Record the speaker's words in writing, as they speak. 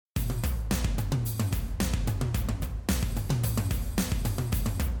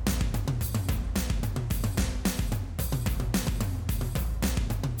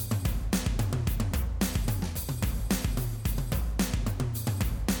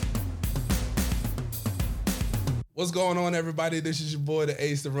What's going on, everybody? This is your boy, the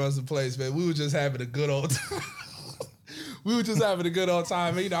Ace that runs the place, man. We were just having a good old time. Man.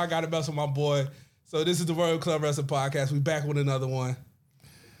 You know, I got to mess with my boy. So this is the World Club Wrestling Podcast. We back with another one.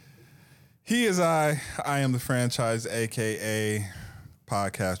 He is I am the franchise, a.k.a.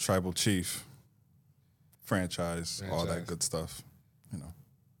 Podcast Tribal Chief. Franchise, all that good stuff, you know.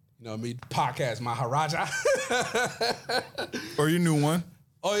 You know me, Podcast Maharaja. Or your new one.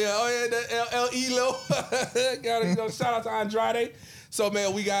 Oh yeah, the El Elo. Gotta shout out to Andrade. So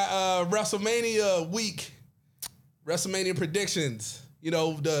man, we got WrestleMania week, WrestleMania predictions. You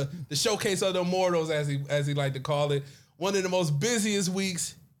know, the showcase of the immortals, as he like to call it. One of the most busiest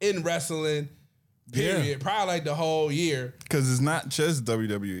weeks in wrestling. Period. Yeah. Probably like the whole year. Because it's not just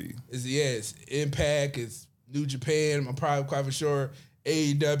WWE. It's Impact, it's New Japan, I'm probably quite for sure,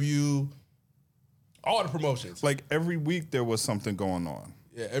 AEW, all the promotions. Like every week there was something going on.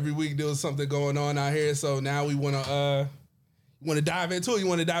 Yeah, every week there was something going on out here. So now we want to dive into it. You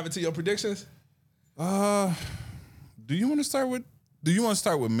want to dive into your predictions? Do you want to start with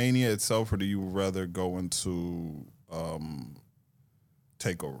Mania itself, or do you rather go into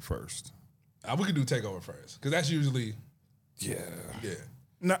TakeOver first? We could do TakeOver first because that's usually yeah.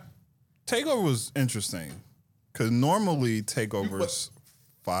 Now, TakeOver was interesting because normally TakeOver's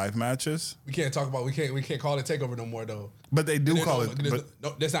 5 matches. We can't call it TakeOver no more though. But they do call it.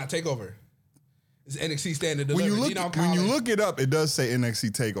 No, that's not TakeOver. It's NXT Standard Delivery. When you look it up, it does say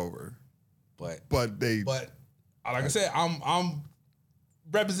NXT TakeOver. But like I said, I'm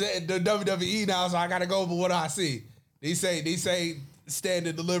representing the WWE now, so I gotta go with what I see. They say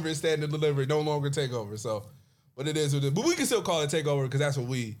standard delivery, no longer TakeOver. So, but it is what it is. But we can still call it TakeOver because that's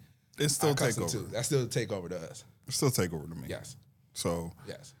what it's still TakeOver. To. That's still TakeOver to us. It's still TakeOver to me. Yes. So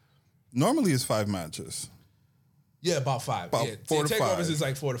yes. Normally it's 5 matches. Yeah, about 5. About 4 to 5. TakeOvers is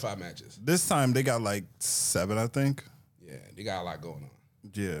like 4 to 5 matches. This time they got like 7, I think. Yeah, they got a lot going on.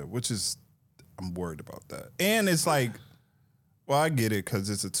 Yeah, I'm worried about that. And it's like, well, I get it because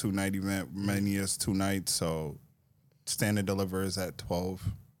it's a 2-night event. Mania's 2 nights, so standard deliver is at 12,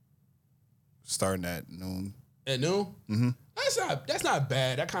 starting at noon. At noon? Mm-hmm. That's not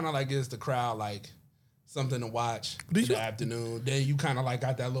bad. That kind of like gives the crowd like something to watch in the afternoon. Then you kind of like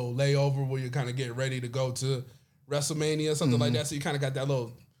got that little layover where you're kind of getting ready to go to WrestleMania or something like that. So you kind of got that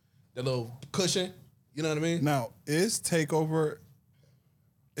little cushion. You know what I mean? Now, is standard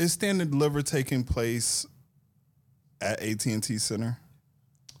deliver taking place at AT&T Center?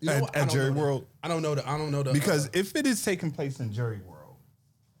 You know at Jerry World? I don't know the because if it is taking place in Jerry World,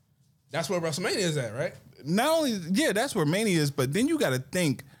 that's where WrestleMania is at, right? Not only, that's where Mania is, but then you got to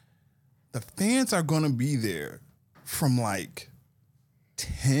think the fans are going to be there from like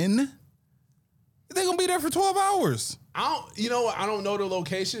 10. They're going to be there for 12 hours. I don't know the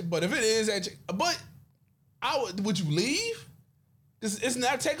location, but if it is would you leave? It's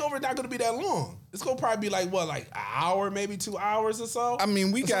not TakeOver. Not going to be that long. It's going to probably be like an hour, maybe 2 hours or so. I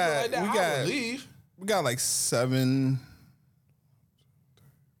mean, we got like 7.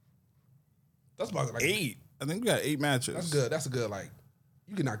 That's about like 8. I think we got 8 matches. That's good. That's a good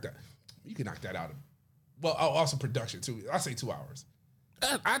you can knock that. You can knock that out. Well, also production too. I say 2 hours.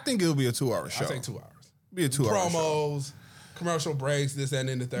 I think it'll be a 2-hour show. I say 2 hours. Be a 2-hour show. Promos, commercial breaks, this and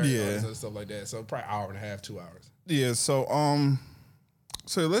then the third, and stuff like that. So probably hour and a half, 2 hours. Yeah. So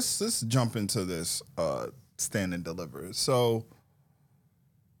so let's jump into this stand and deliver. So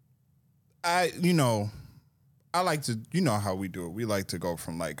I like to, how we do it. We like to go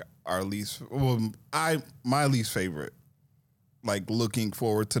from like my least favorite, like looking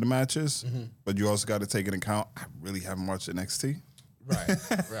forward to the matches, but you also got to take into account I really haven't watched NXT. Right.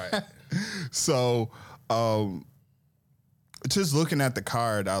 So just looking at the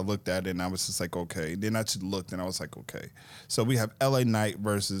card, I looked at it and I was just like, okay. Then I just looked and I was like, okay. So we have LA Knight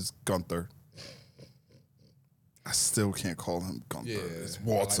versus Gunther. I still can't call him Gunther. Yeah, it's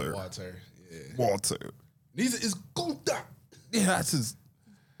Walter. Like Walter. Yeah. Walter. It's Gunther. Yeah, that's his.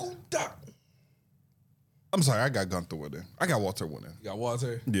 Gunther. I'm sorry, I got Gunther winning. I got Walter winning. You got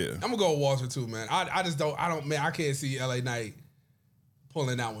Walter? Yeah. I'm going to go with Walter too, man. I can't see LA Knight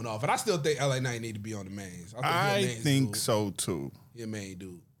pulling that one off. And I still think LA Knight need to be on the mains. I think so too. He a main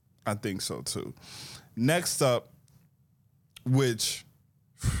dude. I think so too. Next up, which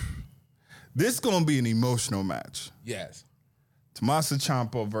this is going to be an emotional match. Yes. Tommaso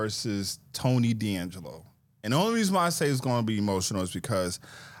Ciampa versus Tony D'Angelo. And the only reason why I say it's going to be emotional is because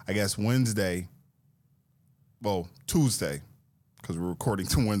I guess Tuesday, because we're recording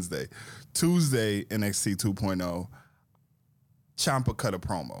to Wednesday. Tuesday, NXT 2.0, Ciampa cut a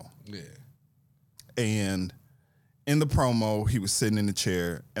promo. Yeah. And in the promo, he was sitting in the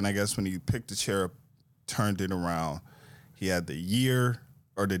chair, and I guess when he picked the chair up turned it around. He had the year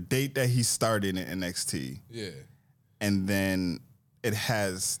or the date that he started in NXT. Yeah. And then it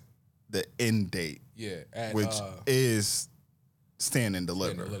has the end date. Yeah. At, which is Stand and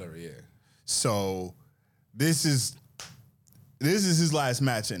Deliver. Yeah. So this is his last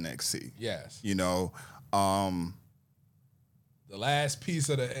match in NXT. Yes. You know, the last piece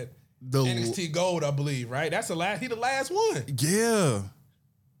of the NXT Gold, I believe, right? That's the last. He the last one. Yeah.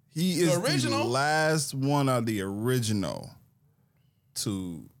 He is original? the last one of the original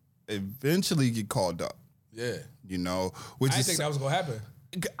to eventually get called up. Yeah. You know, I didn't think that was gonna happen.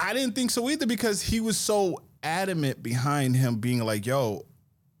 I didn't think so either because he was so adamant behind him being like, yo,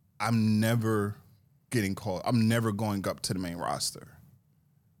 I'm never getting called. I'm never going up to the main roster.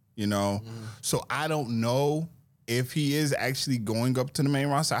 You know? So I don't know if he is actually going up to the main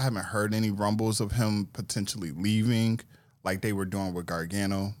roster. I haven't heard any rumbles of him potentially leaving like they were doing with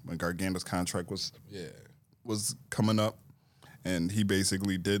Gargano when Gargano's contract was coming up. And he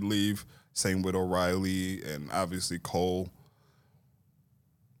basically did leave. Same with O'Reilly and obviously Cole.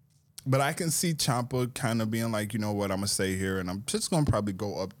 But I can see Ciampa kind of being like, you know what, I'm going to stay here and I'm just going to probably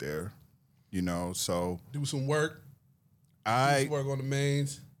go up there, you know, so. Do some work. Do some work on the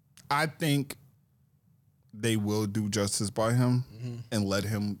mains. I think they will do justice by him and let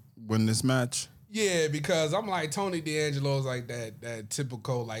him win this match. Yeah, because I'm like, Tony D'Angelo's like that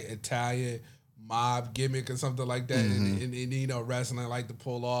typical like Italian mob gimmick or something like that. And you know, wrestling like to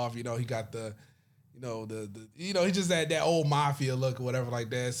pull off, you know, he got the, you know, he just had that old mafia look or whatever like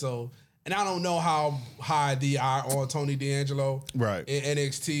that. So, and I don't know how high they are on Tony D'Angelo in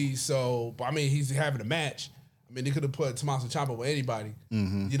NXT. So, but I mean, he's having a match. I mean, they could have put Tommaso Ciampa with anybody,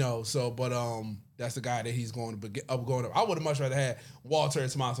 you know. So, but that's the guy that he's going up. I would have much rather had Walter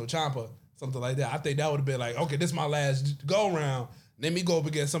and Tommaso Ciampa, something like that. I think that would have been like, okay, this is my last go round. Let me go up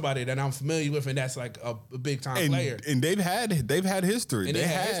against somebody that I'm familiar with, and that's like a big time player. And they've had history. And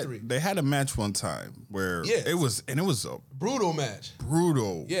history. They had a match one time where it was a brutal match.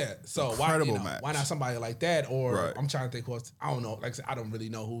 Yeah. So incredible match. Why not somebody like that? Or I'm trying to think what's, I don't know. Like I said, I don't really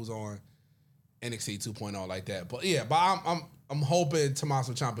know who's on NXT 2.0 like that. But yeah, I'm hoping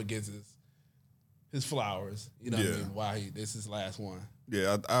Tommaso Ciampa gets his flowers. You know what I mean? Why this is his last one.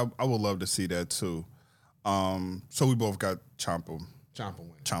 Yeah, I would love to see that too. So we both got Ciampa. Ciampa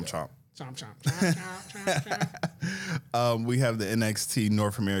win. Chomp. Chomp. We have the NXT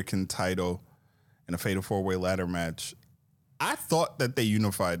North American title in a fatal 4-way ladder match. I thought that they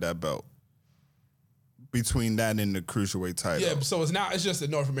unified that belt between that and the cruiserweight title. Yeah, so it's just the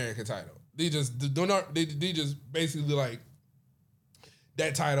North American title. They just basically like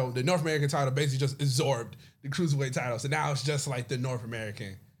that title, the North American title basically just absorbed the cruiserweight title. So now it's just like the North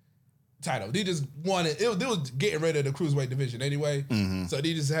American title. They just wanted they was getting rid of the cruiserweight division anyway. So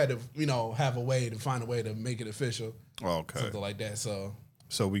they just had to, you know, find a way to make it official. Okay. Something like that. So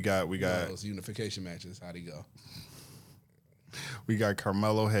we got those unification matches. How'd he go? We got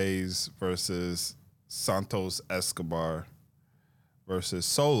Carmelo Hayes versus Santos Escobar versus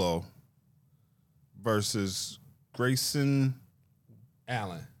Solo versus Grayson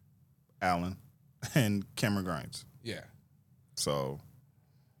Allen and Cameron Grimes. Yeah. So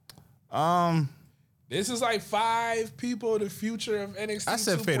this is like 5 people, the future of NXT. I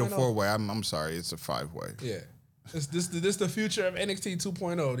said 2.0. fatal 4-way. I'm sorry, it's a 5-way. Yeah. This the future of NXT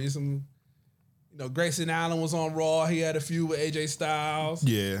 2.0. These some, you know, Grayson Allen was on Raw. He had a feud with AJ Styles.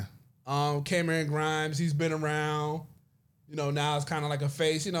 Yeah. Cameron Grimes, he's been around. You know, now it's kind of like a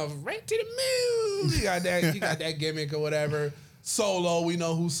face, you know, right to the moon. He got that gimmick or whatever. Solo, we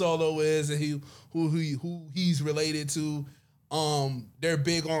know who Solo is and who he's related to. They're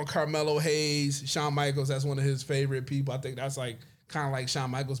big on Carmelo Hayes, Shawn Michaels. That's one of his favorite people. I think that's like kind of like Shawn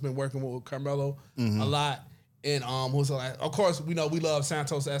Michaels been working with Carmelo a lot. And of course, we know we love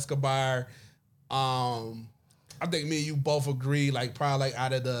Santos Escobar. I think me and you both agree, like probably like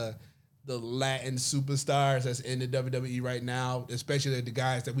out of the Latin superstars that's in the WWE right now, especially the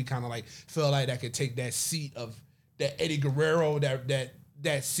guys that we kind of like feel like that could take that seat of that Eddie Guerrero,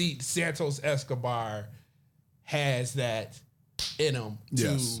 that seat. Santos Escobar has that in him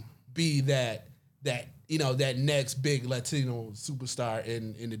to be that you know, that next big Latino superstar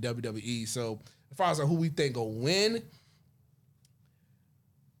in the WWE. So as far as like who we think will win,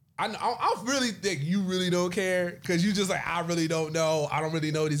 I really think you really don't care because you just like, I really don't know. I don't really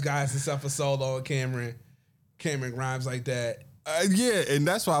know these guys except for Solo and Cameron Grimes like that. Yeah, and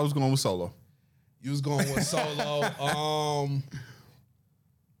that's why I was going with Solo. You was going with Solo.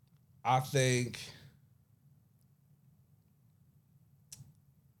 I think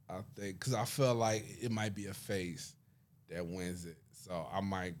because I feel like it might be a face that wins it. So I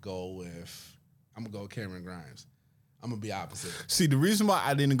might go with I'm gonna go with Cameron Grimes. I'm gonna be opposite. See, the reason why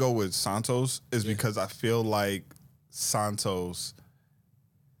I didn't go with Santos is because I feel like Santos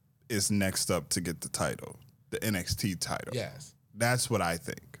is next up to get the title, the NXT title. Yes. That's what I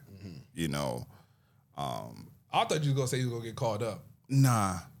think. You know, I thought you was gonna say he was gonna get called up.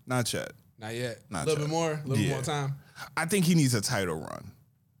 nah, not yet. Not yet. Not a little yet. bit more. A little bit more time. I think he needs a title run,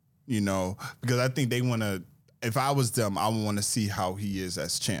 you know, because I think they want to. If I was them, I would want to see how he is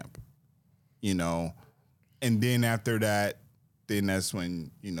as champ, you know, and then after that, then that's when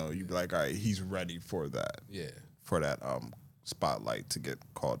you know you'd be like, all right, he's ready for that. Yeah. For that spotlight to get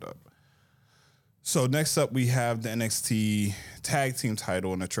called up. So next up, we have the NXT Tag Team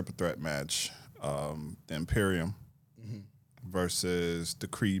title in a triple threat match. The Imperium versus the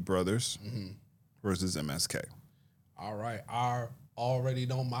Creed Brothers versus MSK. All right. I already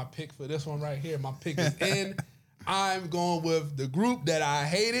know my pick for this one right here. My pick is in. I'm going with the group that I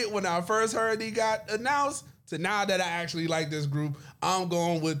hated when I first heard he got announced to now that I actually like this group. I'm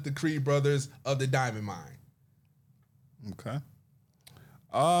going with the Creed Brothers of the Diamond Mine. Okay.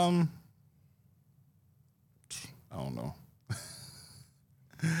 I don't know.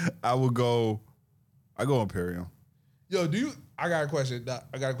 I go Imperium. Yo, I got a question.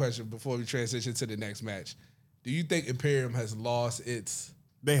 I got a question before we transition to the next match. Do you think Imperium has lost its...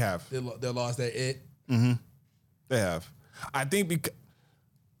 They have. They lost their it? They have. I think because...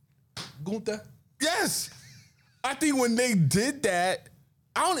 Gunther? Yes! I think when they did that,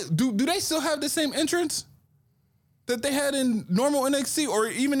 I don't... Do they still have the same entrance that they had in normal NXT or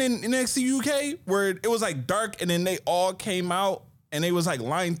even in NXT UK where it was like dark and then they all came out and they was like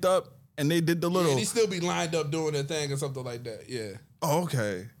lined up and they did the little... Yeah, they still be lined up doing their thing or something like that, yeah. Oh,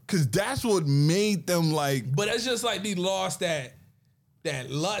 okay. Because that's what made them like... But it's just like they lost that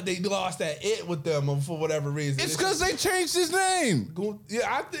they lost that it with them for whatever reason. It's because they changed his name.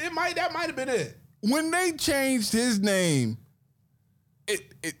 Yeah, that might have been it. When they changed his name,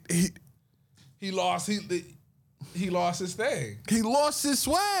 He lost his thing. He lost his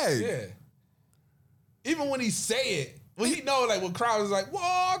swag. Yeah. Even when he say it, when he know like when crowd is like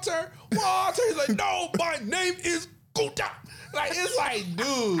Walter, he's like, no, my name is Gunther. Like it's like,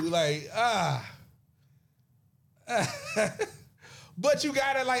 dude, like But you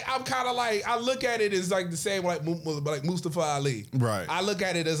gotta like, I'm kind of like, I look at it as like the same like Mustafa Ali. Right. I look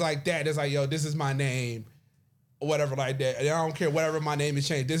at it as like that. It's like, yo, this is my name, or whatever like that. And I don't care whatever my name is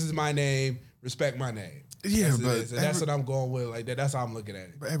changed. This is my name. Respect my name. Yeah, that's what I'm going with. Like that. That's how I'm looking at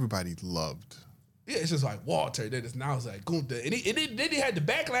it. But everybody loved. Yeah, it's just like Walter. Then now it's like Gunther. And then he had the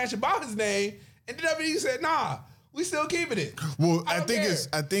backlash about his name. And then he said, nah, we still keeping it. Well, I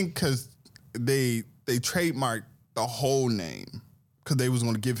think because they trademarked the whole name because they was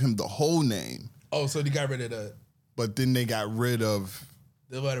going to give him the whole name. Oh, so they got rid of the... But then they got rid of...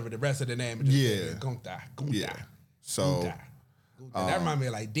 the rest of the name. Yeah. Gunther. Yeah. So... Gunther. That reminds me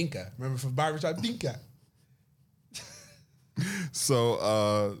of like Dinka. Remember from Barbershop? Dinka.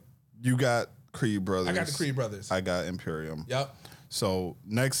 So, you got Creed Brothers. I got the Creed Brothers. I got Imperium. Yep. So,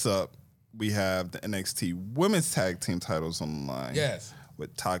 next up, we have the NXT Women's Tag Team titles on the line. Yes.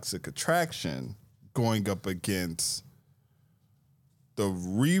 With Toxic Attraction going up against the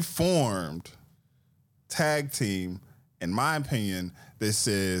reformed tag team. In my opinion, this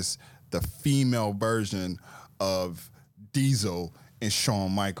is the female version of Diesel and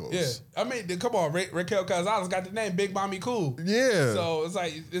Shawn Michaels. Yeah. I mean, come on. Raquel Gonzalez got the name Big Mommy Cool. Yeah. So it's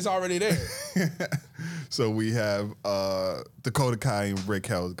like, it's already there. So we have Dakota Kai and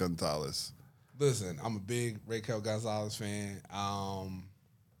Raquel Gonzalez. Listen, I'm a big Raquel Gonzalez fan. I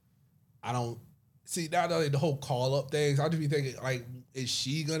don't... See, now the whole call-up things, I'll just be thinking, like, is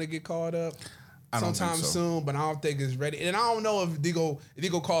she going to get called up sometime soon? But I don't think it's ready. And I don't know if they go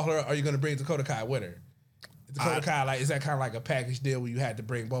call her, are you going to bring Dakota Kai with her? Dakota Kai, like, is that kind of like a package deal where you had to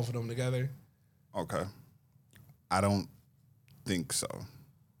bring both of them together? Okay. I don't think so.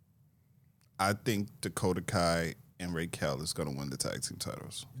 I think Dakota Kai and Raquel is going to win the tag team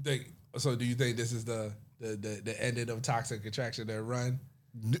titles. Do you think this is the ending of Toxic Attraction, their run?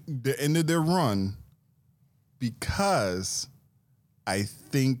 The end of their run, because I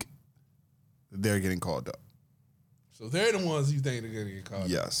think they're getting called up. So they're the ones you think are going to get called up?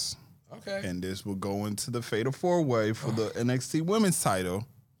 Yes. Okay. And this will go into the Fatal 4-Way for the NXT Women's title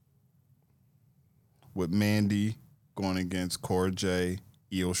with Mandy going against Cora Jade,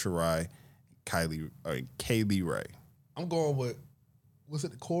 Io Shirai, Kaylee Ray. I'm going with, was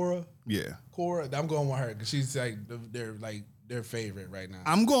it Cora? Yeah. Cora? I'm going with her because she's like their favorite right now.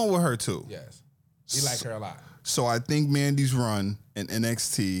 I'm going with her too. Yes. We like her a lot. So I think Mandy's run in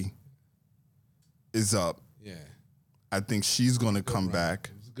NXT is up. Yeah. I think she's going to come back.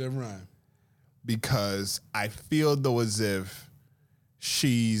 It was a good run. because I feel though as if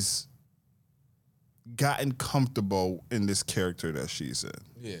she's gotten comfortable in this character that she's in.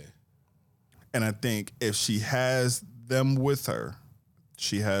 Yeah. And I think if she has them with her,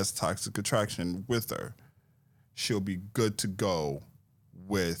 she has Toxic Attraction with her, she'll be good to go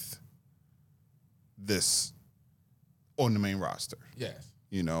with this on the main roster. Yes.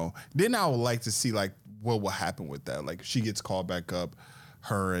 You know, then I would like to see like what will happen with that. Like if she gets called back up,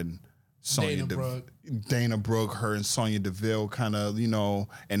 her and Dana Brooke, her and Sonya Deville kind of, you know,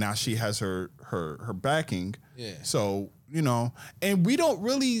 and now she has her backing. Yeah. So, you know, and we don't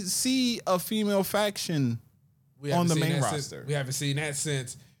really see a female faction on the main roster. We haven't seen that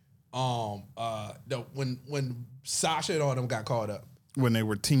since when Sasha and all them got called up. When they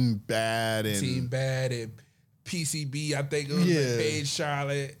were Team Bad and PCB, I think it was like Paige,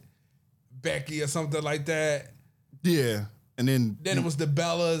 Charlotte, Becky or something like that. Yeah. And then it was the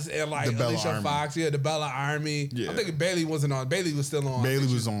Bellas and like Alicia Fox, the Bella Army. Yeah. I think Bailey wasn't on. Bailey was still on.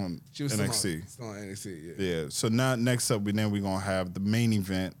 Bailey was on she was NXT. Still on NXT, yeah. So now next up, we're gonna have the main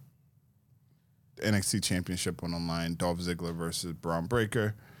event, the NXT Championship on the line, Dolph Ziggler versus Braun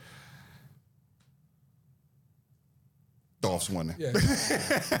Breaker. Dolph's winning. Yeah.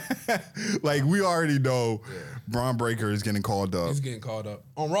 Like we already know, Braun Breaker is getting called up. He's getting called up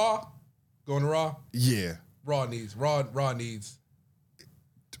on Raw. Going to Raw. Yeah. Raw needs bodies.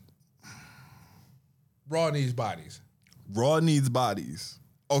 Raw needs bodies.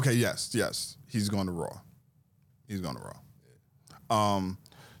 Okay, yes. He's going to Raw.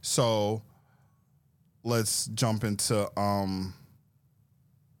 So let's jump into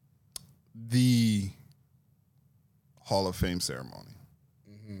the Hall of Fame ceremony,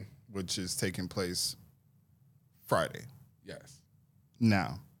 which is taking place Friday. Yes.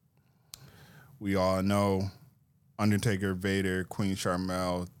 Now, we all know Undertaker, Vader, Queen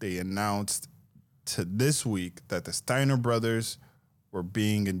Sharmell, they announced to this week that the Steiner brothers were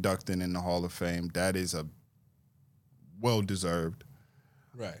being inducted in the Hall of Fame. That is a well-deserved.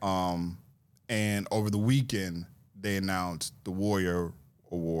 Right. And over the weekend, they announced the Warrior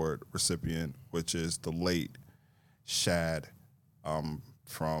Award recipient, which is the late Shad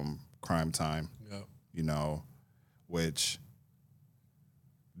from Crime Time. Yep. You know, which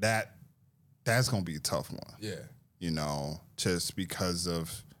that's going to be a tough one. Yeah. You know, just because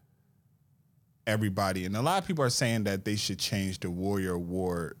of everybody. And a lot of people are saying that they should change the Warrior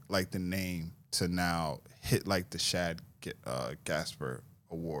Award, like the name, to now hit like the Shad Gasper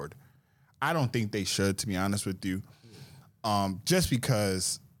Award. I don't think they should, to be honest with you. Just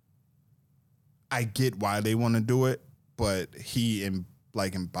because I get why they want to do it, but he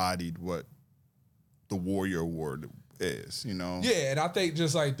embodied what the Warrior Award is, you know? Yeah, and I think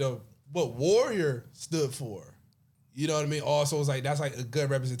just like what Warrior stood for, you know what I mean? Also, it's like that's like a good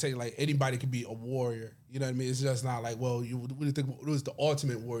representation. Like anybody can be a warrior, you know what I mean? It's just not like, well, what do you think it was the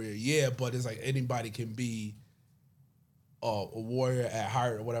ultimate warrior? Yeah, but it's like anybody can be a warrior at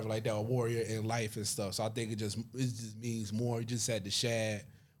heart or whatever like that, a warrior in life and stuff. So I think it just means more. You just said the Shad,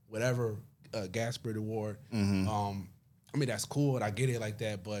 whatever, Gasper Award. I mean that's cool and I get it like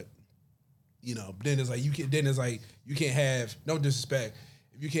that, but you know, then it's like you can't have, no disrespect,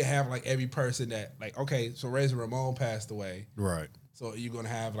 if you can't have like every person that like, okay, so Razor Ramon passed away, Right. so you're gonna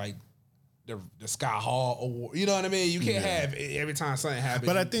have like the Sky Hall Award, you know what I mean? You can't have every time something happens.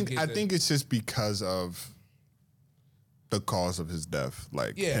 But I think it's just because of the cause of his death,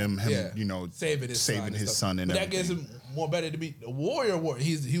 like him, you know, saving his son, and but everything. that gives him more better to be a warrior.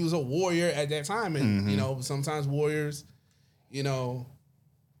 He was a warrior at that time, and you know, sometimes warriors, you know,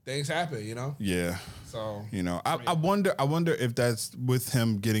 things happen, you know. Yeah. So you know, I wonder if that's with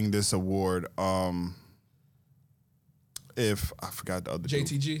him getting this award. If I forgot the other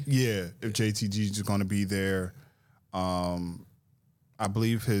JTG, dude. Yeah, if JTG is going to be there, I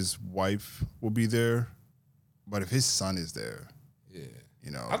believe his wife will be there. But if his son is there,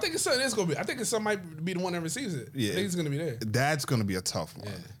 you know, I think his son is gonna be. I think his son might be the one that receives it. Yeah, I think he's gonna be there. That's gonna be a tough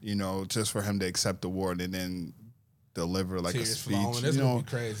one. You know, just for him to accept the award and then deliver like a speech. It's gonna be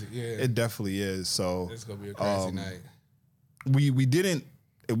crazy. Yeah, it definitely is. So it's gonna be a crazy night. We didn't.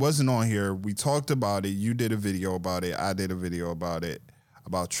 It wasn't on here. We talked about it. You did a video about it. I did a video about it.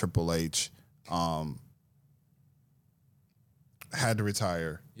 About Triple H. Had to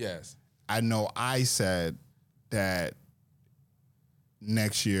retire. Yes. I know. I said that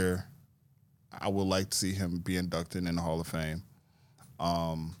next year I would like to see him be inducted in the Hall of Fame.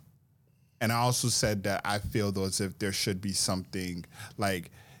 And I also said that I feel though as if there should be something like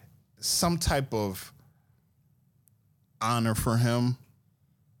some type of honor for him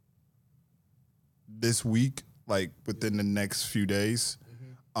this week, like within the next few days.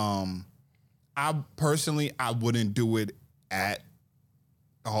 I personally, I wouldn't do it at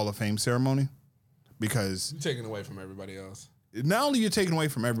a Hall of Fame ceremony because You're taking away from everybody else. not only you're taking away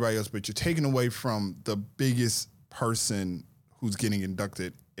from everybody else, but you're taking away from the biggest person who's getting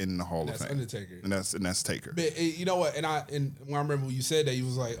inducted in the Hall of Fame. Undertaker. And that's Taker. But you know what? And when I remember when you said that, you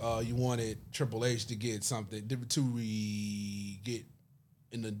was like, you wanted Triple H to get something to get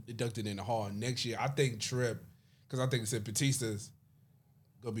inducted in the Hall next year. I think Trip, because I think said Batista's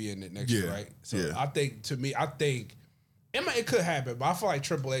gonna be in it next year, right? So I think it could happen, but I feel like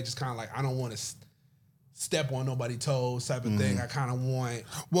Triple H is kind of like, I don't want to step on nobody's toes type of thing. I kind of want.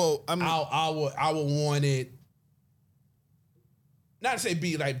 Well, I mean, I would want it. Not to say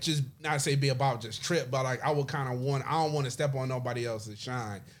be about just Trip, but like I would kind of want. I don't want to step on nobody else's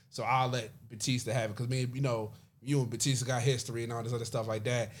shine, so I'll let Batista have it because you and Batista got history and all this other stuff like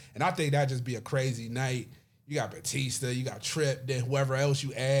that, and I think that'd just be a crazy night. You got Batista, you got Trip, then whoever else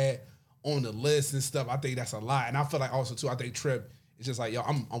you add on the list and stuff. I think that's a lot, and I feel like also too. I think Trip is just like, yo,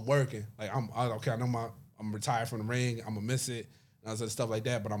 I'm working, like I'm okay. I know I'm retired from the ring. I'm gonna miss it and all this other stuff like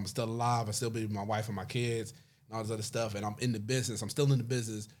that, but I'm still alive. I still be with my wife and my kids. All this other stuff, and I'm in the business. I'm still in the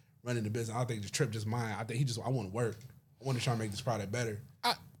business, running the business. I think the Trip just mine. I think I want to work. I want to try to make this product better.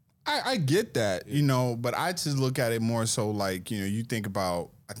 I get that, but I just look at it more so like, you think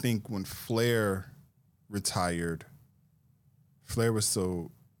about, I think when Flair retired, Flair was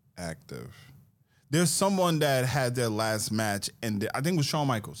so active. There's someone that had their last match, and I think it was Shawn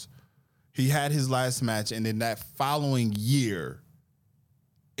Michaels. He had his last match, and then that following year,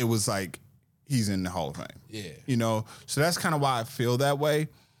 it was like, he's in the Hall of Fame. Yeah. So that's kind of why I feel that way.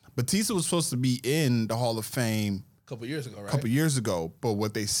 Batista was supposed to be in the Hall of Fame a couple years ago, right? A couple years ago. But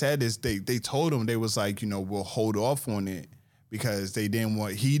what they said is they told him, they was like, we'll hold off on it because he didn't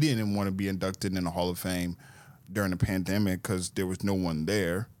want to be inducted in the Hall of Fame during the pandemic because there was no one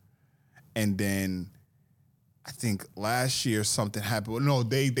there. And then I think last year something happened. No,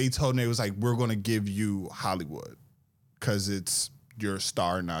 they told him, it was like, we're going to give you Hollywood because you're a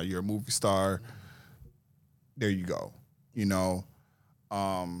star now. You're a movie star. There you go. The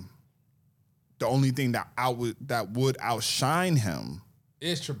only thing that would outshine him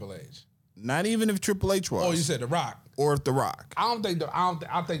is Triple H. Not even if Triple H was. Oh, you said The Rock. Or if The Rock. I think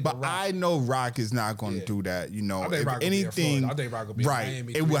but The Rock. I know Rock is not going to do that. I think if Rock anything, I think Rock will be right, in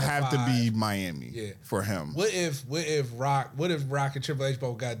Miami. it would have to be Miami for him. What if Rock and Triple H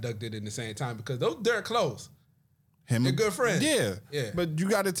both got inducted in the same time? Because they're close. They're good friends. Yeah. But you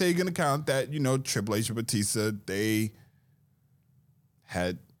got to take into account that, Triple H and Batista, they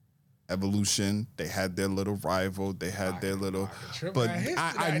had Evolution. They had their little rival. They had their little. But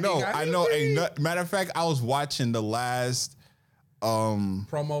I know. Matter of fact, I was watching the last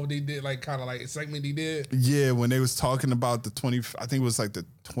promo they did, like kind of like a segment he did. Yeah, when they was talking about I think it was like the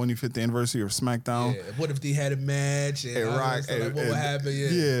 25th anniversary of SmackDown. Yeah. What if they had a match and Rock, what would happen?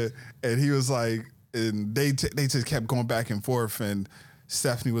 Yeah, and he was like, and they just kept going back and forth, and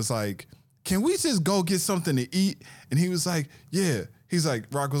Stephanie was like, "Can we just go get something to eat?" And he was like, "Yeah." He's like,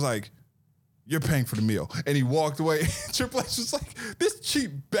 Rock was like, "You're paying for the meal," and he walked away. Triple H was like, "This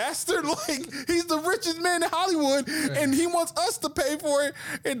cheap bastard! Like, he's the richest man in Hollywood, and he wants us to pay for it."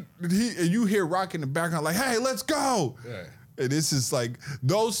 And you hear Rock in the background like, "Hey, let's go!" Yeah. And this is like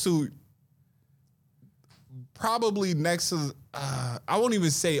those two. Probably next to, I won't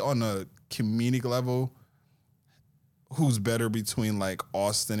even say on a comedic level, who's better between like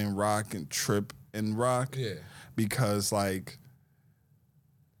Austin and Rock and Trip and Rock. Yeah. Because like,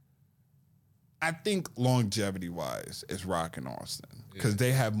 I think longevity wise, it's Rock and Austin. Because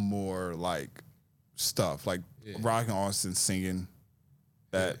they have more like stuff. Like Rock and Austin singing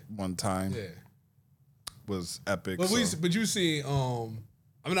at one time was epic. But you see,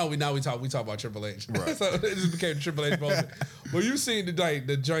 now we talk about Triple H, right? So it just became Triple H moment. Well, you seen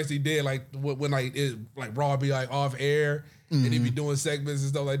the joints he did, like when Raw be like off air and he be doing segments and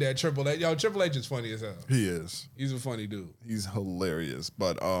stuff like that. Triple H is funny as hell. He is. He's a funny dude. He's hilarious.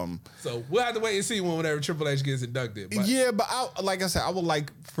 But so we'll have to wait and see whenever Triple H gets inducted. But. Yeah, but like I said, I would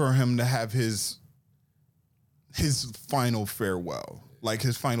like for him to have his final farewell. Like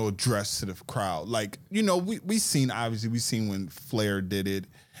his final address to the crowd. Like, we seen when Flair did it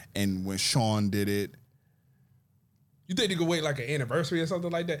and when Shawn did it. You think he could wait like an anniversary or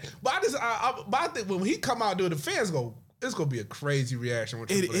something like that? But I think when he come out, dude, the fans it's gonna be a crazy reaction. When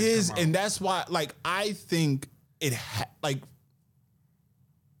it is, and that's why, like, I think I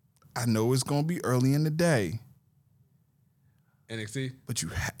know it's gonna be early in the day. NXT? But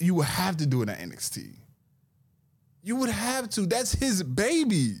you would have to do it at NXT. You would have to. That's his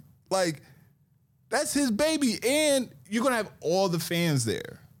baby. Like, that's his baby. And you're going to have all the fans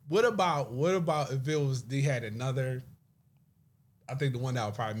there. What about if it was they had another? I think the one that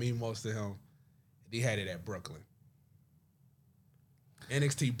would probably mean most to him. They had it at Brooklyn.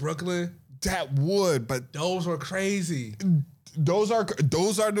 NXT Brooklyn. That would, but Those were crazy. those are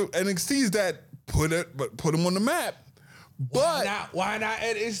the NXTs that put them on the map. But Why not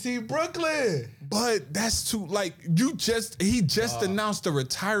NXT Brooklyn? But that's too like he just announced a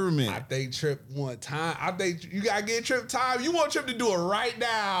retirement. I think Trip want time. I think you gotta get Trip time. You want Trip to do it right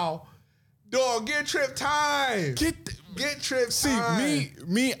now. Dog, get Trip time. Get Trip time. See,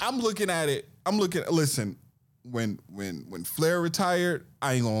 me, I'm looking at it. Listen, when Flair retired,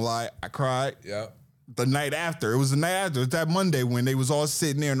 I ain't gonna lie, I cried. Yep. The night after. It was the night after. It was that Monday when they was all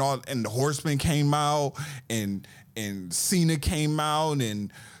sitting there and the Horsemen came out and Cena came out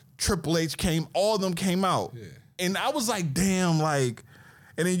and Triple H came, all of them came out. Yeah. And I was like, damn, like,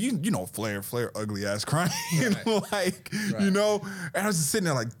 and then you know Flair ugly ass crying. Like, you know, and I was just sitting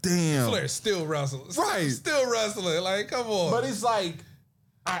there like, damn. Flair still wrestling. Right. Still wrestling. Like, come on. But it's like,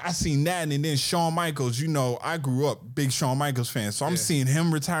 I seen that, and then Shawn Michaels, you know, I grew up big Shawn Michaels fan, so I'm seeing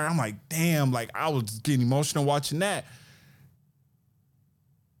him retire. I'm like, damn, like I was getting emotional watching that.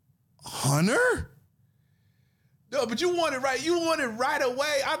 Hunter? No, but you want it right. You want it right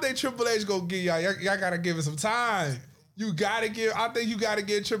away. I think Triple H gonna give y'all. Y'all gotta give it some time. I think you gotta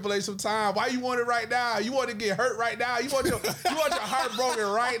give Triple H some time. Why you want it right now? You want to get hurt right now? You want your heart broken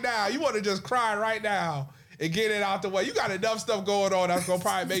right now? You want to just cry right now and get it out the way? You got enough stuff going on that's gonna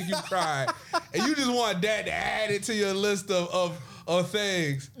probably make you cry, and you just want that to add it to your list of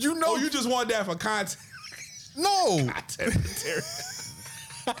things. You know, you just want that for content. No. Content material.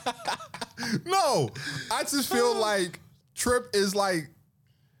 No, I just feel like Trip is like,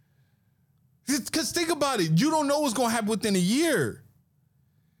 because think about it, you don't know what's gonna happen within a year.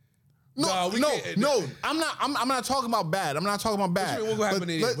 No, I'm not talking about bad. I'm not talking about bad. What's gonna happen in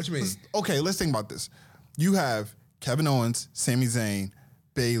a year? What you mean? Okay, let's think about this. You have Kevin Owens, Sami Zayn,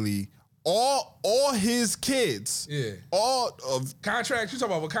 Bayley, all his kids. Yeah. All of contracts. You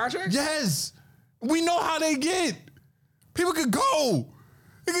talking about what contracts? Yes. We know how they get. People could go.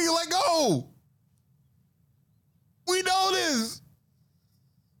 They can get let go. We know this.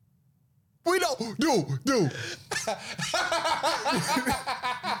 We know. Dude.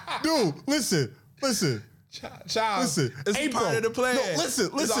 Dude, listen. Child, listen. It's April. part of the plan. No, listen.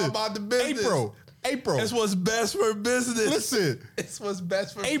 It's all about the business. April. It's what's best for business. Listen. It's what's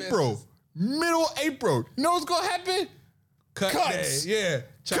best for April. business. Middle April. You know what's going to happen? Cuts. Day. Yeah.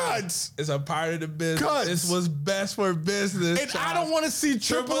 Child, Cuts. It's a part of the business. Cuts. It's what's best for business. And I don't want to see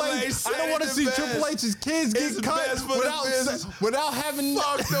Triple H. I don't want to see Triple H's kids get cut without having.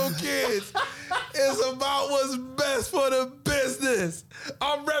 Fuck no kids. It's about what's best for the business.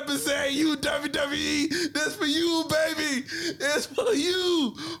 I'm representing you, WWE. This for you, baby. It's for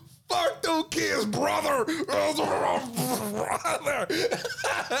you. Fuck those kids, brother.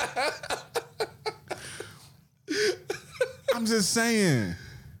 I'm just saying.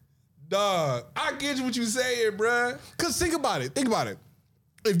 Dog, I get you what you saying, bruh. Cause think about it.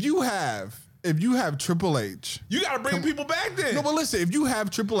 If you have Triple H, you gotta bring people back then. No, but listen, if you have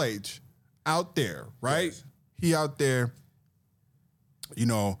Triple H out there, right? Yes. He out there, you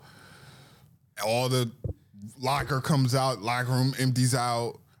know, all the locker room empties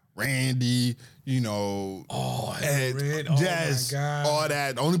out, Randy, you know, Ed, Jazz, oh my God. all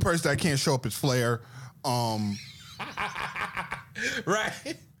that. The only person that can't show up is Flair.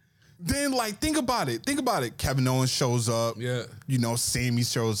 Right. Then, like, think about it. Kevin Owens shows up. Yeah. You know, Sammy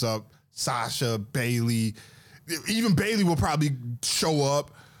shows up. Sasha, Bayley. Even Bayley will probably show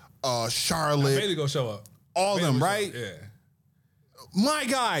up. Charlotte. Bayley gonna show up. All of them, right? Yeah. My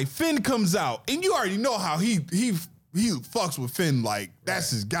guy, Finn comes out. And you already know how he fucks with Finn. Like, that's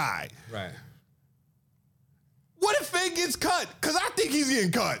his guy. Right. What if Finn gets cut? Because I think he's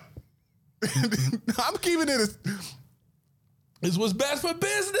getting cut. I'm keeping it as... It's what's best for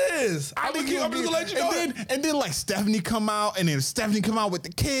business. I'm gonna let you know. And then like Stephanie come out, and then Stephanie come out with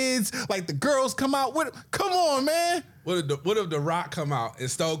the kids, like the girls come out with. Come on, man. What if the Rock come out and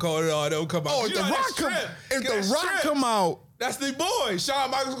Stone Cold and all them come out? Oh, if the Rock come out, that's the boy.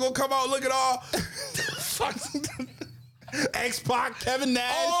 Shawn Michaels gonna come out looking all. Fuck. X-Pac, Kevin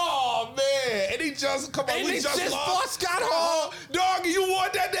Nash. Oh man, and he just come on. And we just lost Scott Hall. Dog, you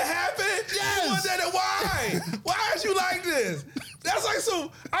want that to happen? Yes. You want that why? Why is you like this? That's like some.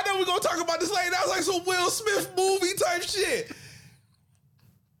 I know we're gonna talk about this later. That's like some Will Smith movie type shit.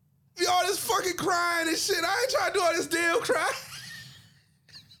 Be all this fucking crying and shit. I ain't trying to do all this damn crying.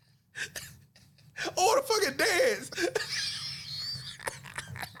 All the fucking dance.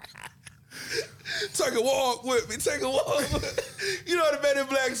 Take a walk with me. Take a walk with me. You know the Men in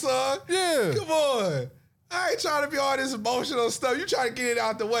Black song? Yeah. Come on. I ain't trying to be all this emotional stuff. You trying to get it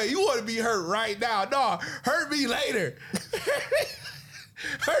out the way. You want to be hurt right now. No, hurt me later.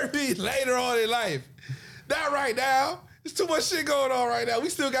 Hurt me later on in life. Not right now. There's too much shit going on right now. We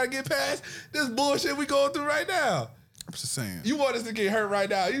still got to get past this bullshit we going through right now. I'm just saying. You want us to get hurt right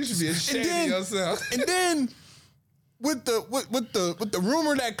now. You should be ashamed of yourself. And then with the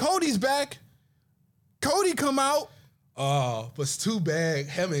rumor that Cody's back, Cody come out. Oh, but it's too bad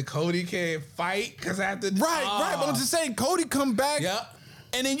him and Cody can't fight because after Right. But I'm just saying, Cody come back. Yep.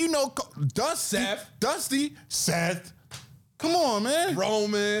 And then Dusty, Seth. Come on, man.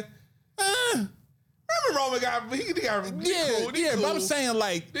 Roman. Remember Roman got he got cool. But I'm saying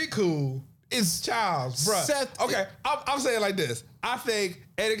like they cool. It's Charles, bro. Seth. Okay, I'm saying like this. I think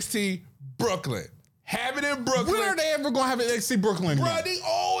NXT Brooklyn. Have it in Brooklyn. When are they ever gonna have an NXT Brooklyn? Bro, they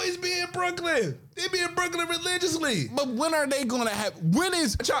always be in Brooklyn. They be in Brooklyn religiously. But when are they gonna have? When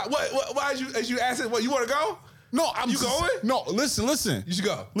is? What? Why as you asking? What you want to go? No, You going? No, listen. You should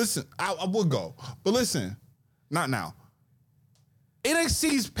go. Listen, I would go, but listen, not now.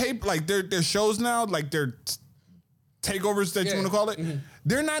 NXT's paper, like their shows now, like their takeovers that you want to call it,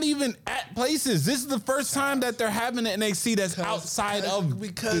 they're not even at places. This is the first time that they're having an NXT that's outside of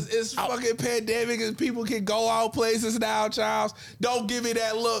because it's fucking pandemic and people can go out places now, Charles. Don't give me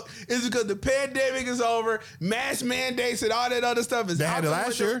that look. It's because the pandemic is over, mask mandates and all that other stuff is. They had it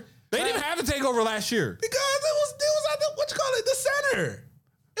last year. They didn't have a takeover last year because it was at the, what you call it, the center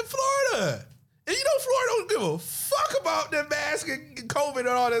in Florida. And you know Florida don't give a fuck about the mask and COVID and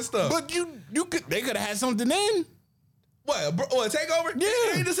all that stuff. But they could have had something then. What, a takeover? Yeah.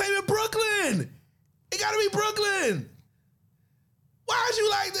 It ain't the same in Brooklyn. It gotta be Brooklyn. Why is you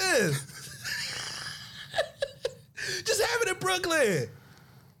like this? Just have it in Brooklyn.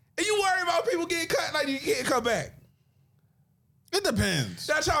 And you worry about people getting cut like you can't come back. It depends.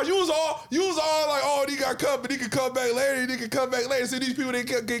 That's how you was all like, oh, he got cut, but he can come back later. He can come back later. So these people that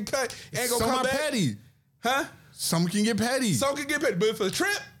get cut ain't gonna come back. Petty. Huh? Some can get petty. Some can get petty. But for a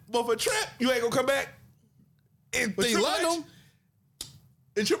trip, you ain't gonna come back. And they let them.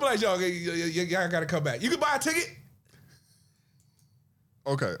 In Triple H, y'all gotta come back. You can buy a ticket.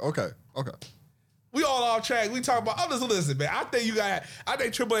 Okay. We all off track. We talk about. Oh, listen, man. I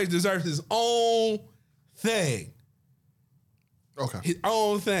think Triple H deserves his own thing. Okay. His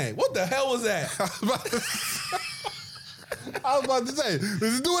own thing. What the hell was that? I was about to say,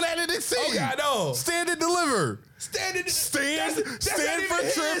 let's do it at NXT. Okay, I know. Stand and deliver. Stand for trip.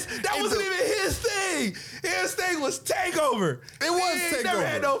 That wasn't even his thing. His thing was takeover. It was takeover. Never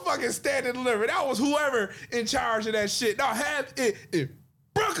had no fucking stand and deliver. That was whoever in charge of that shit. Now have it in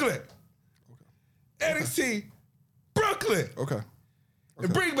Brooklyn. Okay. NXT Brooklyn. Okay.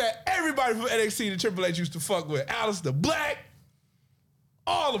 And bring back everybody from NXT that Triple H used to fuck with. Aleister Black.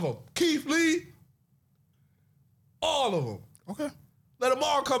 All of them. Keith Lee. All of them. Okay. Let them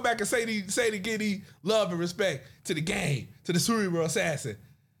all come back and say to give the love and respect to the game, to the Cerebral Assassin,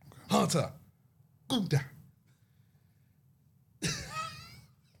 Hunter, Gupta.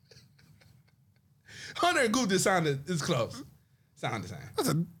 Hunter and Gupta is close. Sound the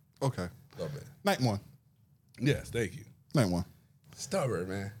same. Okay. A little bit. Night one. Yes, thank you. Night one. Stubborn,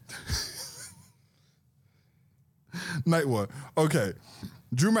 man. Night one. Okay.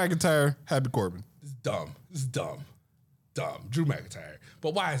 Drew McIntyre, Happy Corbin. This is dumb. Drew McIntyre.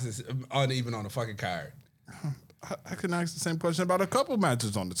 But why is this uneven on the fucking card? I can ask the same question about a couple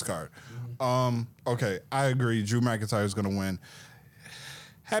matches on this card. Okay, I agree. Drew McIntyre is going to win.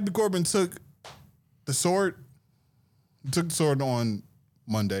 Happy Corbin took the sword on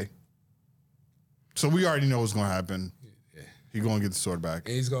Monday. So we already know what's going to happen. Yeah. He's going to get the sword back.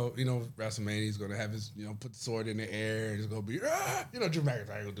 And he's going to, WrestleMania, he's going to have his, put the sword in the air. And it's going to be, Drew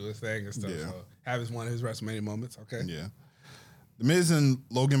McIntyre going to do his thing and stuff. Yeah. So have one of his WrestleMania moments, okay? Yeah. The Miz and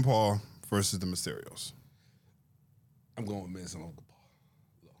Logan Paul versus the Mysterios. I'm going with Miz and Logan Paul.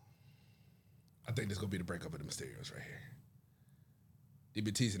 I think this is going to be the breakup of the Mysterios right here. They've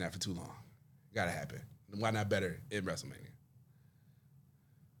been teasing that for too long. Got to happen. Why not better in WrestleMania?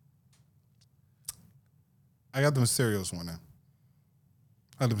 I got the Mysterios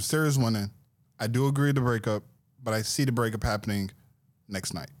winning. I do agree with the breakup, but I see the breakup happening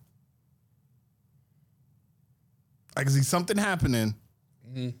next night. I can see something happening.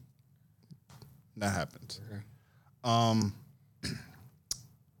 Mm-hmm. That happens. Okay.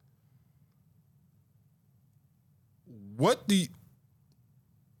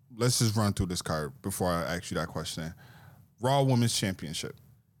 Let's just run through this card before I ask you that question. Raw Women's Championship.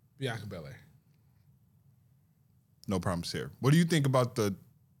 Bianca Belair. No problems here. What do you think about the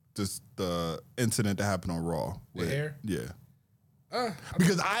incident that happened on Raw? The hair? Yeah.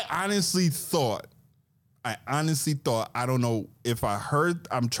 Because I honestly thought, I don't know if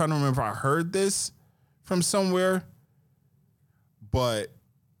I'm trying to remember if I heard this from somewhere, or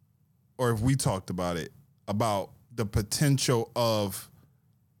if we talked about it, about the potential of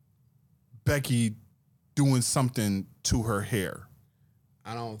Becky doing something to her hair.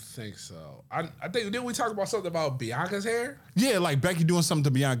 I don't think so. I think, didn't we talk about something about Bianca's hair? Yeah, like Becky doing something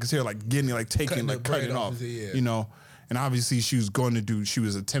to Bianca's hair, like cutting it off, yeah. you know? And obviously she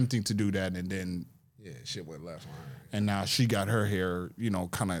was attempting to do that, and then... Yeah, shit went left on her. And now she got her hair, you know,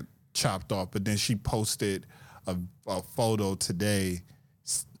 kind of chopped off, but then she posted a photo today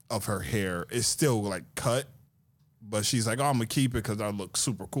of her hair. It's still, like, cut, but she's like, oh, I'm going to keep it because I look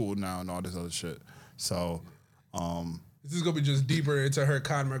super cool now and all this other shit. So... This is gonna be just deeper into her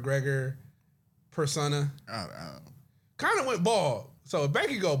Conor McGregor persona. Conor went bald, so if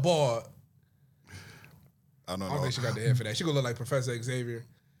Becky go bald, I don't think she got the hair for that. She gonna look like Professor Xavier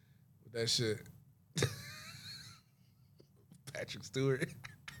with that shit. Patrick Stewart.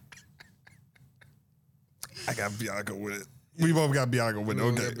 I got Bianca with it. We both got Bianca with it.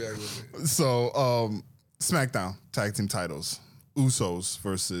 Okay. So, SmackDown tag team titles: Usos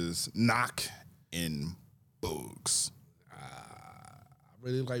versus Knock and Bugs. I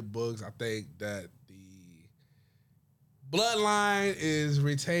really like Bugs. I think that the Bloodline is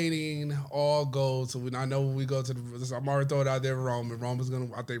retaining all gold. So I know when we go to the, I'm already throwing it out there. I think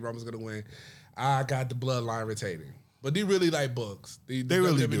Roman's gonna win. I got the Bloodline retaining, but they really like Bugs. They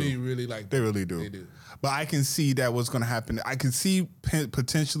really do. Really like. They really do. They do. But I can see that what's going to happen. I can see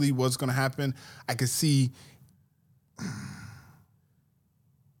potentially what's going to happen. I can see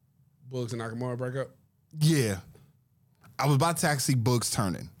Bugs and Nakamura break up. Yeah. I was about to actually Bugs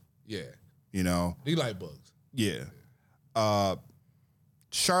turning. Yeah. You know? You like Bugs. Yeah.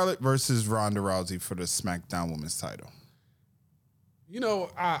 Charlotte versus Ronda Rousey for the SmackDown Women's title. You know,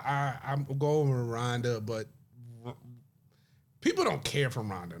 I'm going with Ronda, but people don't care for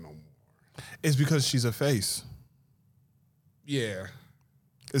Ronda no more. It's because she's a face. Yeah.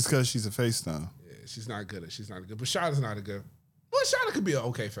 It's because she's a face now. Yeah, she's not good. But Charlotte's not a good. Well, Charlotte could be an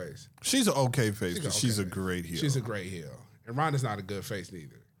okay face. She's an okay face, but she's a great heel. She's a great heel. And Ronda's not a good face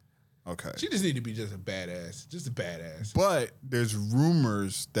neither. Okay. She just need to be just a badass. But there's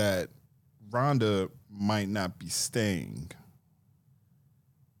rumors that Ronda might not be staying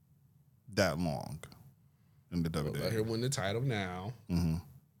that long in the WWE. Let her win the title now. Mm-hmm.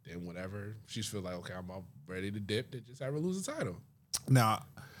 Then whenever she feel like, okay, I'm all ready to dip, then just have her lose the title. Now,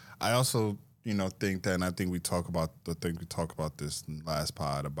 I also, think that, and I think we talked about this in the last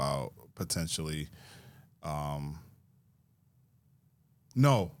pod about potentially,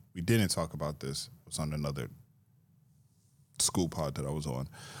 no, we didn't talk about this. It was on another school pod that I was on.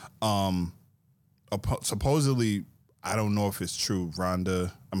 Supposedly, I don't know if it's true,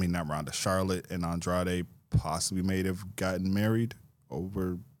 Charlotte and Andrade possibly may have gotten married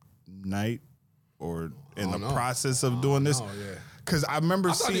overnight or in the process of doing this. Because I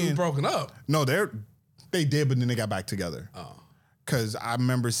remember seeing... I thought they were broken up. No, they did, but then they got back together. Oh. Because I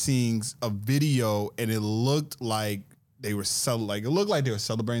remember seeing a video and it looked like they were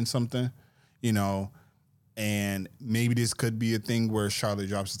celebrating something, and maybe this could be a thing where Charlotte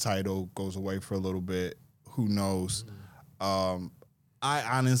drops the title, goes away for a little bit. Who knows? Mm-hmm.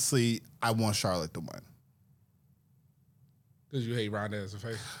 I want Charlotte to win. Because you hate Ronda as a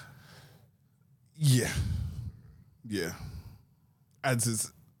face? Yeah.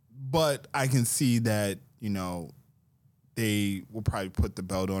 But I can see that, they will probably put the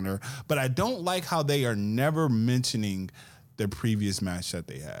belt on her. But I don't like how they are never mentioning the previous match that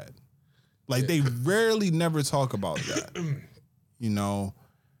they had. Like, they rarely never talk about that,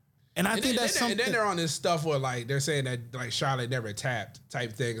 And I think that's something. And then they're on this stuff where, like, they're saying that, like, Charlotte never tapped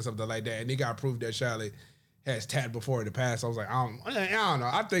type thing or something like that. And they got proof that Charlotte has tapped before in the past. I was like, I don't know.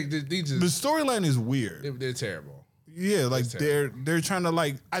 I think these just... The storyline is weird. They're terrible. Yeah, like, they're trying to,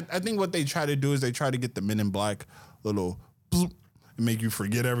 like... I think what they try to do is they try to get the Men in Black little bloop and make you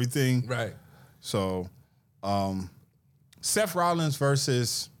forget everything. Right. So, Seth Rollins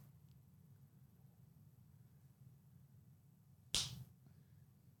versus...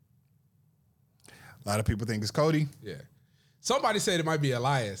 A lot of people think it's Cody. Yeah. Somebody said it might be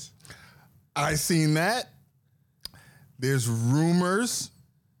Elias. I seen that. There's rumors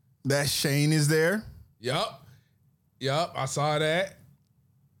that Shane is there. Yup. I saw that.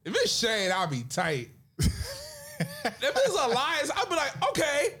 If it's Shane, I'll be tight. If it's Elias, I'll be like,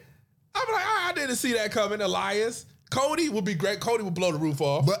 okay. I'll be like, I didn't see that coming, Elias. Cody would be great. Cody would blow the roof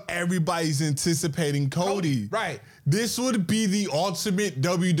off. But everybody's anticipating Cody. Right. This would be the ultimate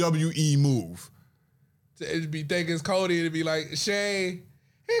WWE move. It'd be thinking it's Cody, and it'd be like, Shane,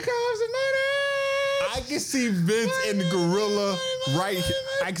 here comes the money. I can see Vince and Gorilla I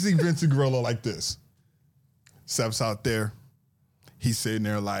can see Vince and Gorilla like this. Steps out there. He's sitting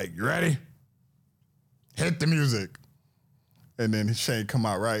there like, you ready? Hit the music. And then Shane come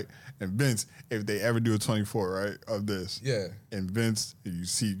out, right? And Vince, if they ever do a 24, right, of this. Yeah. And Vince, you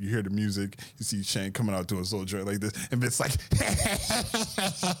hear the music, you see Shane coming out doing a slow joint like this, and Vince like,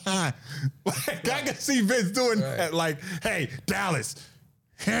 I can see Vince doing that, like, hey, Dallas.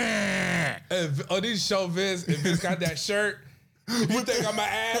 These show Vince, if Vince got that shirt, if you think I'm an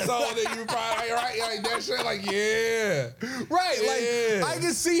asshole, then you probably right, like that shit, like, yeah. Right, Yeah. like, I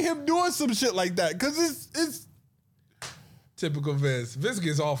can see him doing some shit like that, because it's Typical Vince. Vince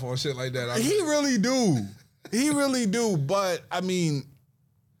gets off on shit like that. He really do. He really do. But I mean,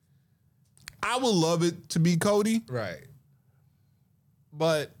 I would love it to be Cody. Right.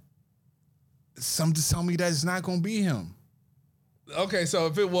 But some just tell me that it's not gonna be him. Okay, so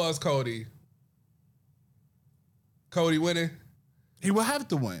if it was Cody winning? He will have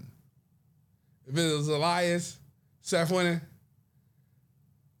to win. If it was Elias, Seth winning?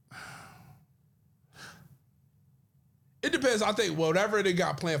 It depends. I think whatever they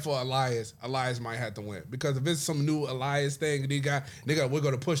got planned for Elias might have to win. Because if it's some new Elias thing, we're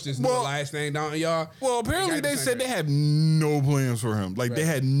gonna push this new Elias thing down, y'all. Well, apparently they said they had no plans for him. Like they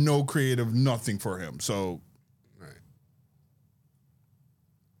had no creative nothing for him. So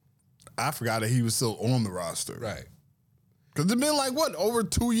I forgot that he was still on the roster. Right. Because it's been like, what, over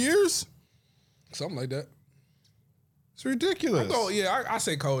 2 years? Something like that. It's ridiculous. I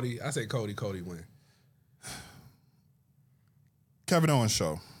say Cody. Cody win. Kevin Owens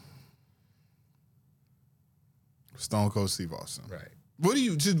show. Stone Cold Steve Austin. Right. What do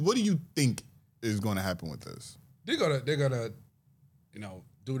you think is going to happen with this? They're gonna,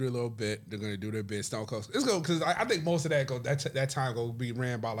 do their little bit. They're gonna do their bit. Stone Cold. It's going because I think most of that time gonna be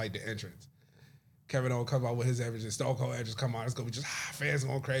ran by like the entrance. Kevin Owens come out with his entrance. Stone Cold entrance come out. It's gonna be just fans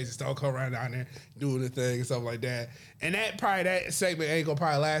going crazy. Stone Cold running down there doing the thing and stuff like that. And that segment ain't gonna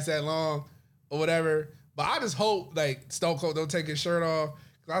probably last that long or whatever. But I just hope like Stone Cold don't take his shirt off.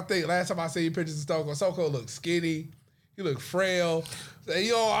 Cause I think last time I seen pictures of Stone Cold looked skinny. He looked frail. So,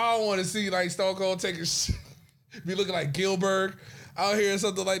 I don't want to see like Stone Cold take his be looking like Gilbert out here or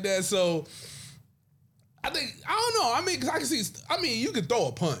something like that. So I don't know. I mean, cause I can see. I mean, you can throw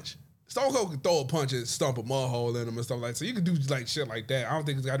a punch. Stone Cold can throw a punch and stump a mud hole in him and stuff like that. So you can do like shit like that. I don't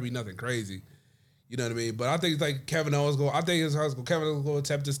think it's got to be nothing crazy. You know what I mean? But I think it's like Kevin Owens Kevin Owens go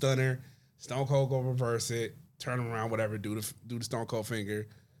attempt the stunner. Stone Cold go reverse it, turn him around, whatever, do the Stone Cold finger,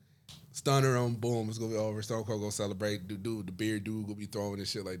 stunner him, boom, it's gonna be over. Stone Cold go celebrate, do the beard dude gonna be throwing and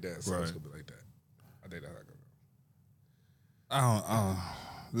shit like that. So it's gonna be like that. I think that's how it's gonna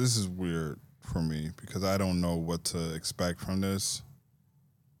go. This is weird for me because I don't know what to expect from this.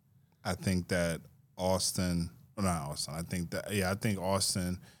 I think that I think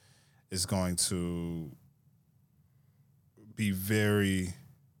Austin is going to be very.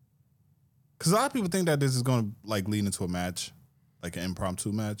 Because a lot of people think that this is going to like lead into a match, like an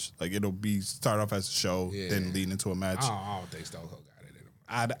impromptu match. Like it'll start off as a show, then lead into a match. I don't think Stone Cold got it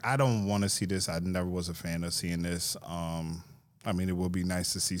in him. I don't want to see this. I never was a fan of seeing this. I mean, it would be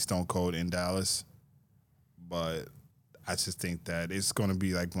nice to see Stone Cold in Dallas, but I just think that it's going to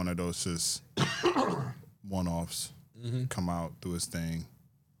be like one of those just one-offs. Mm-hmm. Come out, do his thing,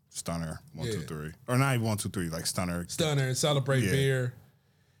 stunner, 1, 2, 3, or not even 1, 2, 3, like stunner, celebrate beer.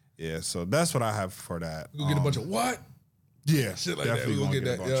 Yeah, so that's what I have for that. We'll get a bunch of what? Yeah, shit like that. We're gonna get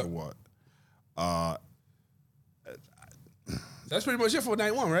that. A bunch of what? That's pretty much it for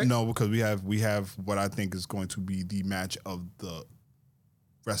night one, right? No, because we have what I think is going to be the match of the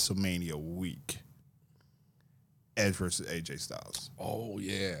WrestleMania week. Edge versus AJ Styles. Oh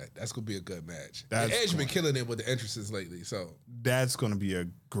yeah, that's gonna be a good match. Edge been killing it with the entrances lately, so that's gonna be a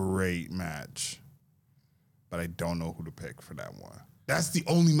great match. But I don't know who to pick for that one. That's the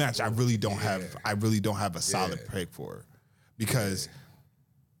only match I really don't have. I really don't have a solid pick for, because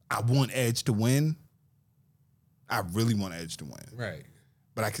I want Edge to win. I really want Edge to win, right?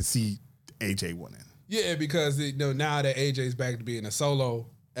 But I can see AJ winning. Yeah, because now that AJ's back to being a solo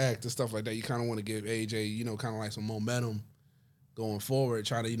act and stuff like that, you kind of want to give AJ, kind of like some momentum going forward.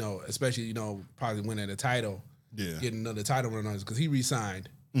 Trying to, especially probably winning the title, getting another title run on because he re-signed.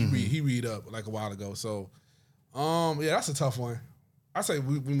 Mm-hmm. He re-up like a while ago. So, that's a tough one. I say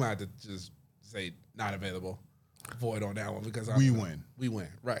we might have to just say not available, void on that one because we win. We win,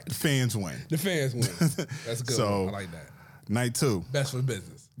 right? The fans win. The fans win. That's a good one. I like that. Night 2, best for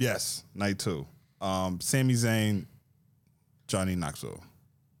business. Yes, night 2. Sami Zayn, Johnny Knoxville.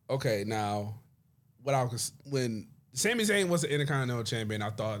 Okay, now when Sami Zayn was the Intercontinental Champion, I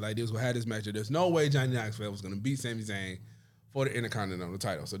thought like they was gonna have this match. There's no way Johnny Knoxville was gonna beat Sami Zayn for the Intercontinental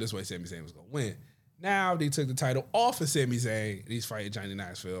title. So this way Sami Zayn was gonna win. Now they took the title off of Sami Zayn. He's fighting Johnny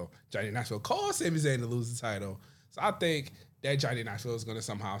Knoxville. Johnny Knoxville caused Sami Zayn to lose the title. So I think that Johnny Knoxville is gonna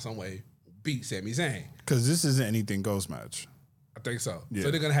somehow, some way beat Sami Zayn. Because this isn't anything goes match. I think so. Yeah.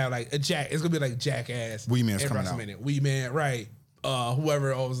 So they're gonna have like it's gonna be like Jackass. Wee Man's at coming out. WrestleMania. Wee Man, right.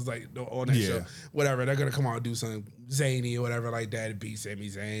 Whoever else is like on that show, whatever, they're gonna come out and do something zany or whatever like that and beat Sami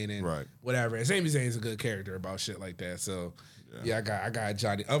Zayn and whatever. And Sami Zayn's a good character about shit like that. So yeah, I got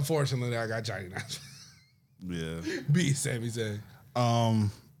Johnny. Unfortunately, I got Johnny Knoxville. Yeah. Beat Sami Zayn.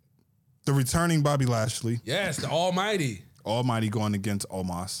 The returning Bobby Lashley. Yes, the Almighty. Almighty going against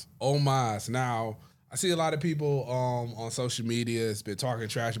Omos. Omos. Now, I see a lot of people on social media has been talking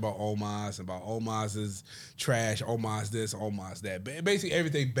trash about Omos, about Omos is trash, Omos this, Omos that. Basically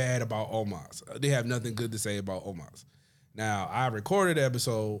everything bad about Omos. They have nothing good to say about Omos. Now, I recorded an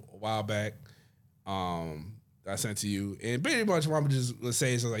episode a while back I sent to you, and pretty much what I'm just gonna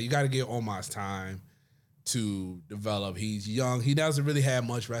say is like you got to give Omos time to develop. He's young. He doesn't really have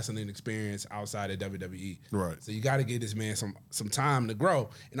much wrestling experience outside of WWE. Right. So you got to give this man some time to grow.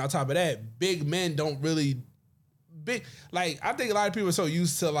 And on top of that, big men don't really like I think a lot of people are so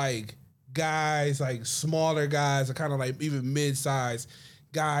used to like guys, like smaller guys, or kind of like even mid-sized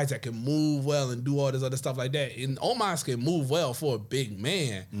guys that can move well and do all this other stuff like that. And Omos can move well for a big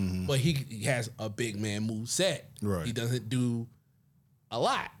man, but he has a big man move set. Right. He doesn't do a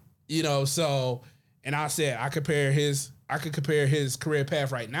lot, so. And I said I could compare his career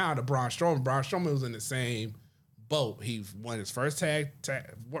path right now to Braun Strowman. Braun Strowman was in the same boat. He won his first title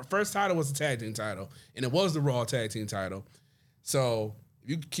was the tag team title, and it was the Raw tag team title. So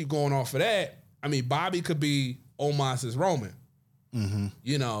if you keep going off of that, I mean Bobby could be Omos's Roman.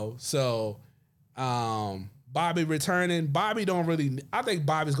 So Bobby returning. Bobby don't really. I think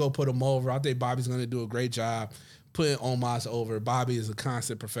Bobby's gonna put him over. I think Bobby's gonna do a great job putting Omos over. Bobby is a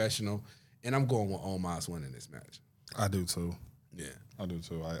constant professional. And I'm going with Omos winning this match. I do too. Yeah. I do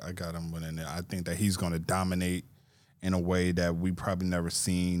too. I got him winning it. I think that he's going to dominate in a way that we probably never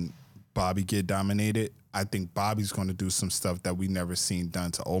seen Bobby get dominated. I think Bobby's going to do some stuff that we never seen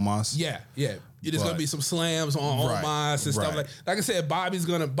done to Omos. Yeah. There's going to be some slams on Omos and stuff like I said, Bobby's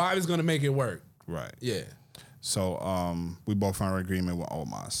gonna make it work. Right. Yeah. So we both are in agreement with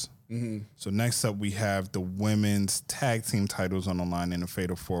Omos. So next up, we have the women's tag team titles on the line in a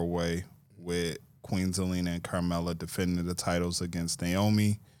fatal 4-way. With Queen Zelina and Carmella defending the titles against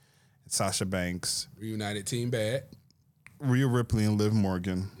Naomi, and Sasha Banks. Reunited Team Bad. Rhea Ripley and Liv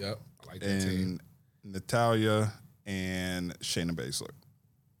Morgan. Yep, I like that team. Natalia and Shayna Baszler.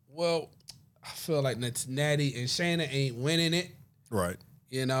 Well, I feel like Natty and Shayna ain't winning it. Right.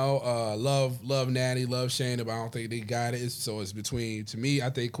 Love Natty, love Shayna, but I don't think they got it. So it's between, to me,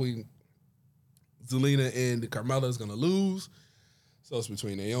 I think Queen Zelina and Carmella is going to lose. So it's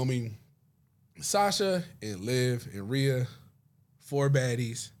between Naomi, Sasha, and Liv, and Rhea. 4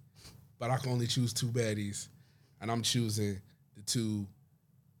 baddies, but I can only choose 2 baddies, and I'm choosing the 2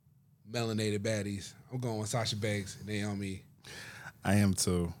 melanated baddies. I'm going with Sasha Banks and Naomi. I am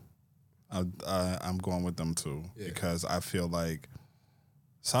too. I'm going with them too because I feel like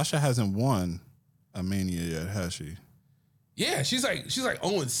Sasha hasn't won a Mania yet, has she? Yeah, she's like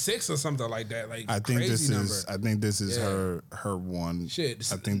 0-6 or something like that. Like I think this is her one.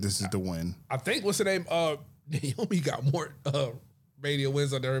 Shit, I think this is the win. I think what's the name? Naomi got more Mania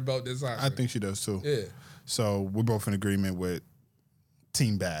wins under her belt than Sasha. I think she does too. Yeah. So we're both in agreement with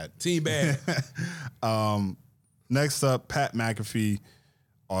Team Bad. Team Bad. Next up, Pat McAfee,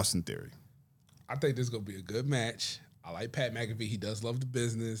 Austin Theory. I think this is gonna be a good match. I like Pat McAfee. He does love the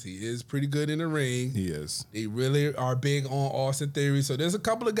business. He is pretty good in the ring. He is. They really are big on Austin Theory. So there's a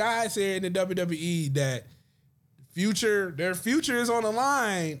couple of guys here in the WWE that their future is on the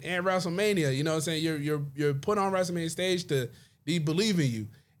line at WrestleMania. You know what I'm saying? You're put on WrestleMania stage to be believe in you.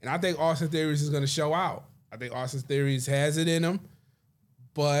 And I think Austin Theory is going to show out. I think Austin Theory has it in him.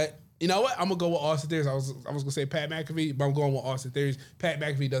 But you know what? I'm going to go with Austin Theory. I was going to say Pat McAfee, but I'm going with Austin Theory. Pat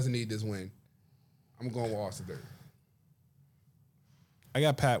McAfee doesn't need this win. I'm going with Austin Theory. I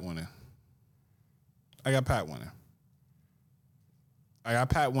got Pat winning. I got Pat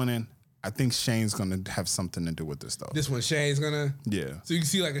winning. I think Shane's going to have something to do with this, though. This one, Shane's going to? Yeah. So you can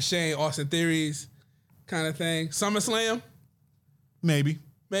see like a Shane, Austin Theories kind of thing. SummerSlam? Maybe.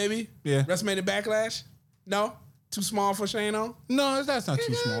 Yeah. WrestleMania Backlash? No? Too small for Shane on? No, that's not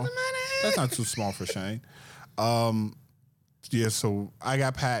too small. That's not too small for Shane. Yeah, so I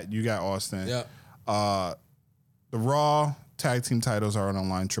got Pat. You got Austin. Yeah. The Raw tag team titles are on the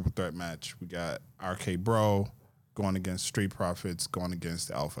line. Triple threat match. We got RK Bro going against Street Profits, going against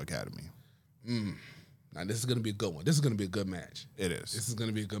the Alpha Academy. Now, this is going to be a good one. This is going to be a good match. It is. This is going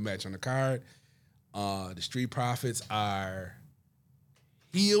to be a good match on the card. The Street Profits are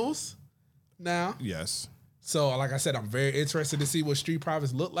heels now. Yes. So, like I said, I'm very interested to see what Street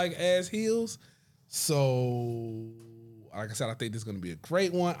Profits look like as heels. So, like I said, I think this is going to be a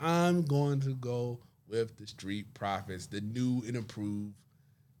great one. I'm going to go with the Street Profits, the new and improved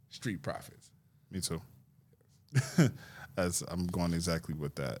Street Profits. Me too. As I'm going exactly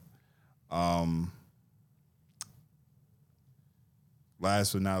with that.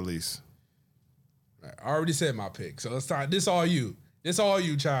 Last but not least. Right, I already said my pick. So let's start. This all you. This all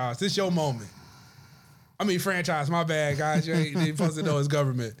you, Charles. This your moment. I mean, franchise. My bad, guys. You ain't supposed to know it's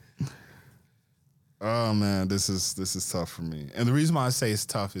government. Oh man, this is tough for me. And the reason why I say it's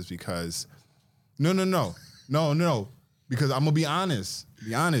tough is because no. Because I'm gonna be honest.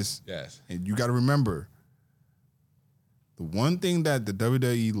 Yes. And you gotta remember, the one thing that the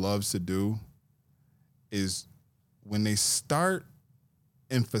WWE loves to do is when they start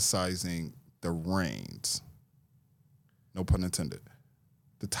emphasizing the reigns, no pun intended,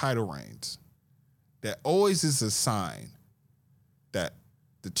 the title reigns, that always is a sign that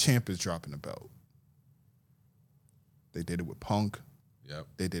the champ is dropping the belt. They did it with Punk. Yep.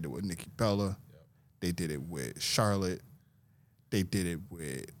 They did it with Nikki Bella. Yep. They did it with Charlotte. They did it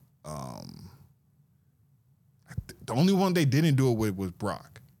with the only one they didn't do it with was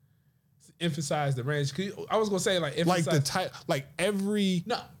Brock. Emphasize the range. I was gonna say like emphasize.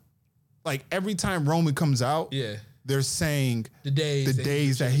 Every time Roman comes out, Yeah. they're saying The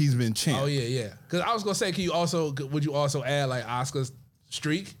days that he's been champ. Oh yeah. Because I was gonna say, would you also add like Oscar's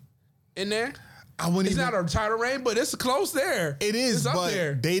streak in there? It's not a title reign, but it's close there. It is, it's up but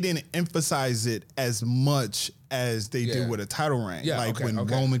there. they didn't emphasize it as much as they do with a title reign. Yeah, like when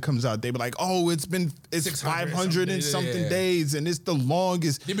Roman comes out, they be like, "Oh, it's 500 and something days, and it's the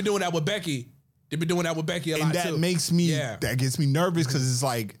longest." They've been doing that with Becky. A lot and that too. makes me that gets me nervous because it's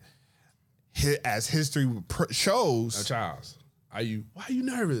like, as history shows. Now, Charles, why are you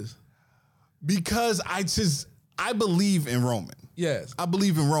nervous? Because I believe in Roman. Yes, I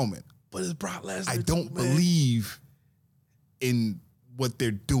believe in Roman. But it's Brock Lesnar. I don't believe in what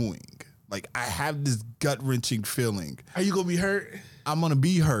they're doing. Like, I have this gut-wrenching feeling. Are you gonna be hurt? I'm gonna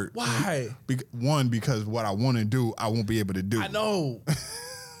be hurt. Why? One, because what I want to do, I won't be able to do. I know.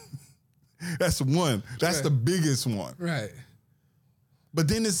 That's one. That's the biggest one. Right. But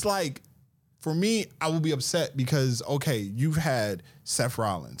then it's like, for me, I will be upset because, okay, you've had Seth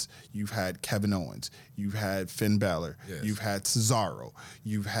Rollins, you've had Kevin Owens, you've had Finn Balor, you've had Cesaro,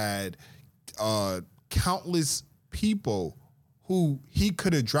 you've had countless people who he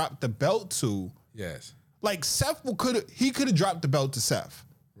could have dropped the belt to. Yes. Like Seth could have dropped the belt to Seth.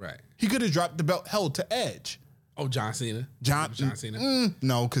 Right. He could have dropped the belt to Edge. Oh, John Cena. John Cena.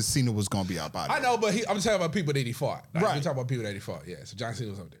 No, because Cena was gonna be out by. I know, but I'm talking about people that he fought. Like, right. We're talking about people that he fought. Yeah. So John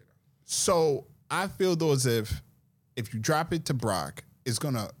Cena was up there. So I feel though as if you drop it to Brock, it's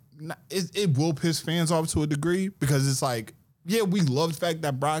gonna it will piss fans off to a degree because it's like, yeah, we love the fact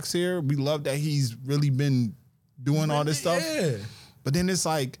that Brock's here. We love that he's really been doing all this stuff. Yeah. But then it's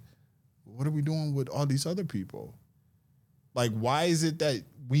like, what are we doing with all these other people? Like, why is it that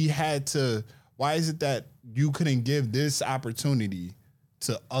you couldn't give this opportunity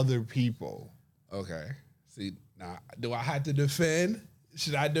to other people? Okay. See, now, do I have to defend?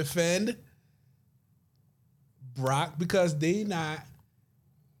 Should I defend Brock? Because they're not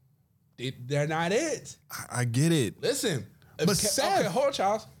it. I get it. Listen. But Seth. Okay, hold on,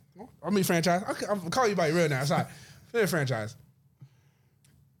 Charles. Franchise. Okay, I'm calling you by your real name. Sorry. Franchise.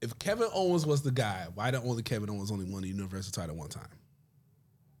 If Kevin Owens was the guy, why did only Kevin Owens only won the Universal title one time?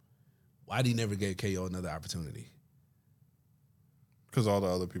 Why did he never give KO another opportunity? Because all the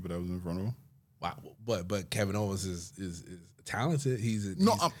other people that was in front of him. Wow, but Kevin Owens is talented. He's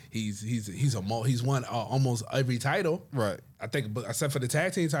won almost every title. Right. I think, but except for the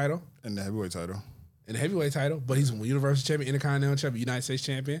tag team title and the heavyweight title. But he's a Universal champion, Intercontinental champion, United States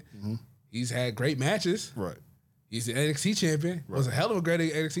champion. Mm-hmm. He's had great matches. Right. He's an NXT champion. Right. Was a hell of a great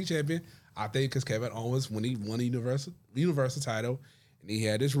NXT champion. I think because Kevin Owens, when he won the Universal title, and he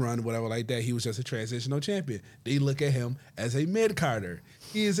had this run, whatever like that, he was just a transitional champion. They look at him as a mid-carder.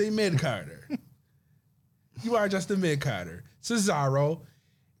 He is a mid-carder. You are just a mid-carder. Cesaro,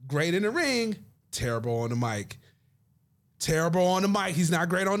 great in the ring, terrible on the mic. He's not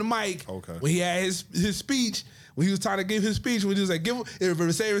great on the mic. Okay. When he had his speech, when he was trying to give his speech, when he was like,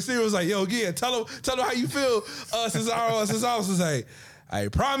 Mercedes was like, yo, yeah, tell him how you feel, Cesaro. Cesaro was like, I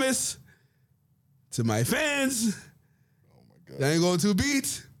promise to my fans That ain't going 2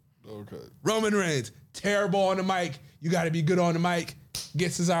 beats. Okay. Roman Reigns, terrible on the mic. You got to be good on the mic.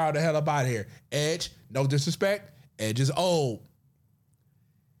 Get Cesaro the hell up out of here. Edge, no disrespect. Edge is old.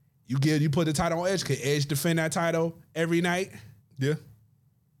 You put the title on Edge. Can Edge defend that title every night? Yeah.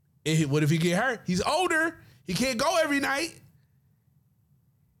 What if he get hurt? He's older. He can't go every night.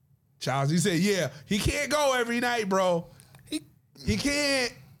 Charles, you said, yeah, he can't go every night, bro. He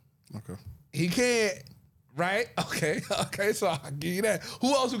can't. Okay. He can't. Right? Okay, so I'll give you that.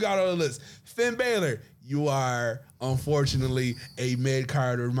 Who else we got on the list? Finn Balor. You are, unfortunately, a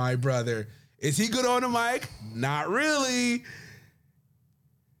mid-carder, my brother. Is he good on the mic? Not really.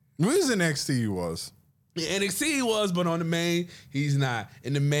 Where's NXT he was? NXT he was, but on the main, he's not.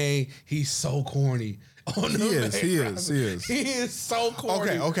 In the main, he's so corny. On the He is. He is so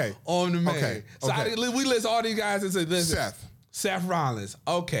corny. Okay. On the main. Okay. So we list all these guys and say, listen. Seth Rollins.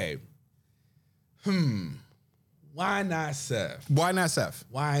 Okay. Why not Seth? Why not Seth?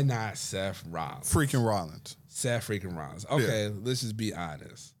 Why not Seth Rollins? Freaking Rollins. Seth freaking Rollins. Okay, let's just be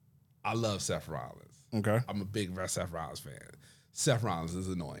honest. I love Seth Rollins. Okay. I'm a big Seth Rollins fan. Seth Rollins is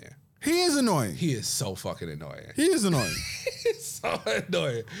annoying. He is annoying. He is so fucking annoying. He is annoying. He's so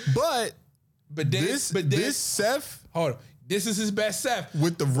annoying. But this Seth, hold on. This is his best Seth.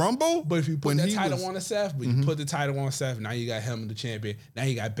 with the Rumble. But if you put that title on Seth, you put the title on Seth, now you got him the champion. Now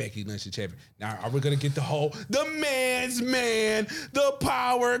you got Becky Lynch the champion. Now are we gonna get the man's man, the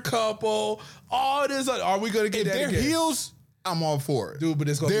power couple, all this? Are we gonna get If that they're again? heels, I'm all for it. Dude, but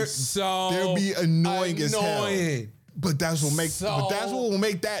it's gonna be so they'll be annoying as hell. But that's what will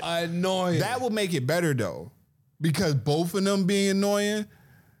make that annoying. That will make it better though, because both of them being annoying.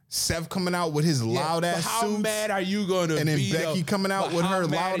 Seth coming out with his loud ass how suits. mad are you going to be? And then Becky coming out with her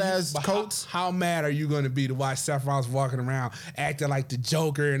loud ass coats. How mad are you going to be to watch Seth Rollins walking around acting like the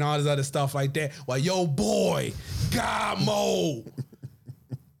Joker and all this other stuff like that? While your boy, God Mode,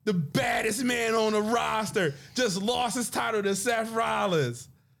 the baddest man on the roster, just lost his title to Seth Rollins.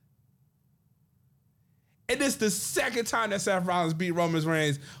 And this is the second time that Seth Rollins beat Roman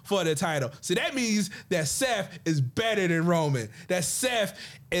Reigns for the title. So that means that Seth is better than Roman. That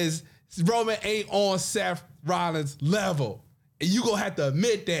Roman ain't on Seth Rollins' level. And you gonna have to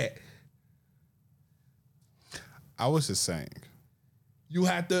admit that. I was just saying. You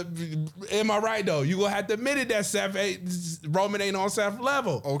have to, am I right though? You gonna have to admit it that Roman ain't on Seth's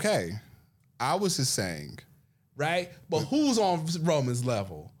level. Okay. I was just saying. Right? But who's on Roman's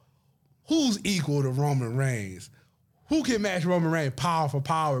level? Who's equal to Roman Reigns? Who can match Roman Reigns power for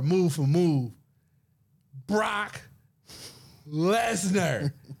power, move for move? Brock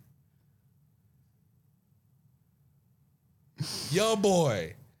Lesnar. Your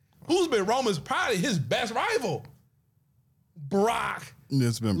boy. Who's been Roman's probably his best rival? Brock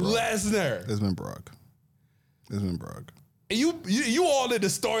It's been Brock. Lesnar. It's been Brock. It's been Brock. And you all in the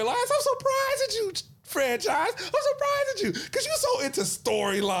storylines. I'm surprised at you, franchise. I'm surprised at you because you're so into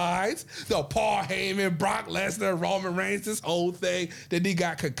storylines. The Paul Heyman, Brock Lesnar, Roman Reigns, this whole thing that he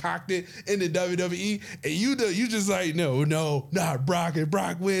got concocted in the WWE, and you just like no, not Brock, and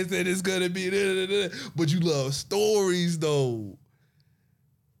Brock wins, and it's gonna be but you love stories though.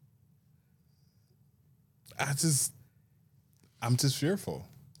 I'm just fearful.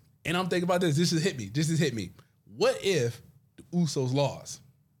 And I'm thinking about this. This just hit me. What if the Usos lost?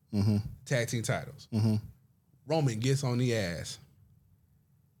 Tag team titles. Roman gets on the ass.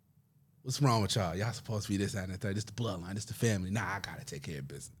 What's wrong with y'all? Y'all supposed to be this, that, and the third. This the bloodline. This the family. Nah, I gotta take care of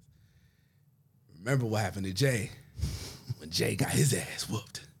business. Remember what happened to Jay when Jay got his ass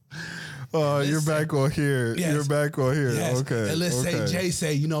whooped. You're back on here. Yes. You're back on here. Yes. Okay. And let's okay. say Jay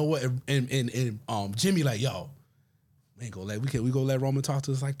say, you know what? And Jimmy like, yo, we gonna let Roman talk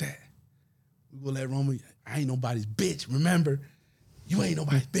to us like that. We gonna let Roman. I ain't nobody's bitch. Remember, you ain't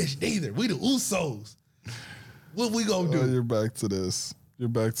nobody's bitch neither. We the Usos. What we gonna do? You're back to this.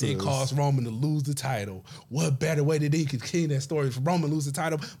 It caused Roman to lose the title. What better way that he could continue that story for Roman to lose the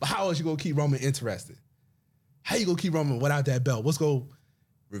title? But how else you gonna keep Roman interested? How you gonna keep Roman without that belt? What's go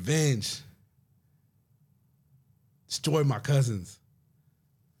revenge? Destroy my cousins.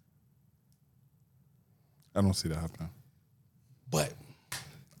 I don't see that happening. But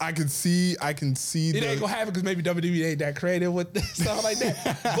I can see. it ain't gonna happen because maybe WWE ain't that creative with stuff like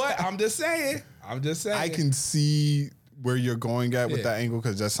that. But I'm just saying. I can see where you're going at with that angle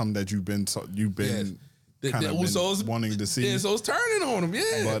because that's something that you've been kind of Usos wanting to see. The Usos turning on him,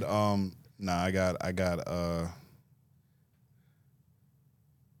 yeah. But I got.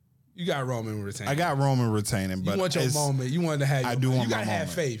 You got Roman retaining. I got Roman retaining, but you want your moment. You want to have. I do want you my gotta moment.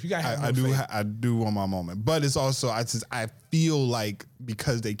 have faith. You gotta have. I do want my moment, but it's also I feel like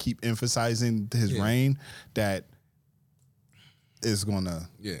because they keep emphasizing his reign that it's gonna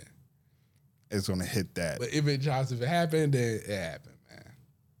Yeah. hit that. But if it happened, then it happened, man.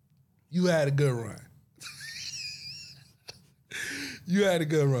 You had a good run. You had a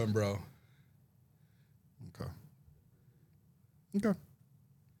good run, bro. Okay.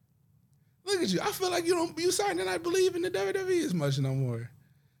 Look at you. I feel like you starting to not believe in the WWE as much no more.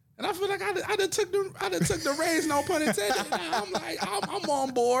 And I feel like I'd have took the reins, no pun intended. Now I'm like, I'm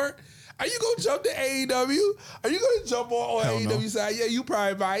on board. Are you gonna jump to AEW? Are you gonna jump on AEW side? Yeah, you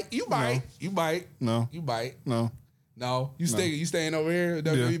probably might. You might. No. You might. No. You might. No. No. You staying over here,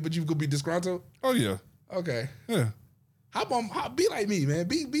 WWE, but you could be disgruntled? Oh yeah. Okay. Yeah. How be like me, man.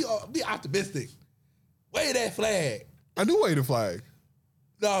 Be optimistic. Wave that flag. I do wave the flag.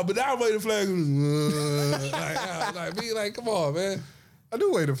 No, but now wave the flag. Like, come on, man. I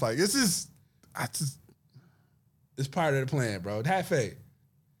do wave the flag. It's part of the plan, bro. Have faith.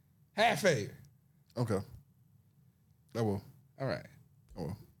 Have faith. Okay. I will. All right. I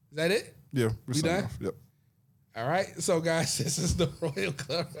will. Is that it? Yeah. We done? Yep. All right. So, guys, this is the Royal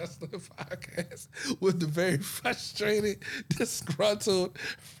Club Wrestling Podcast with the very frustrated, disgruntled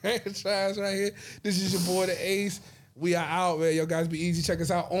franchise right here. This is your boy, the Ace. We are out, man. Yo, guys, be easy. Check us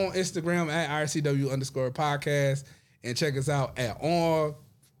out on Instagram at RCW_podcast. And check us out at all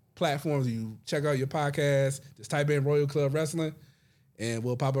platforms. You check out your podcast. Just type in Royal Club Wrestling, and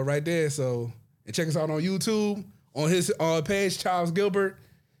we'll pop up right there. So, and check us out on YouTube. On his page, Charles Gilbert.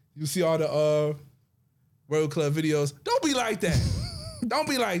 You see all the Royal Club videos. Don't be like that. Don't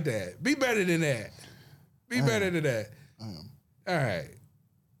be like that. Be better than that. Be better than that. All right.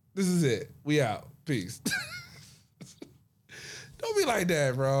 This is it. We out. Peace. Don't be like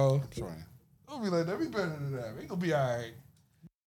that, bro. I'm trying. Don't be like that. Be better than that. We gonna be all right.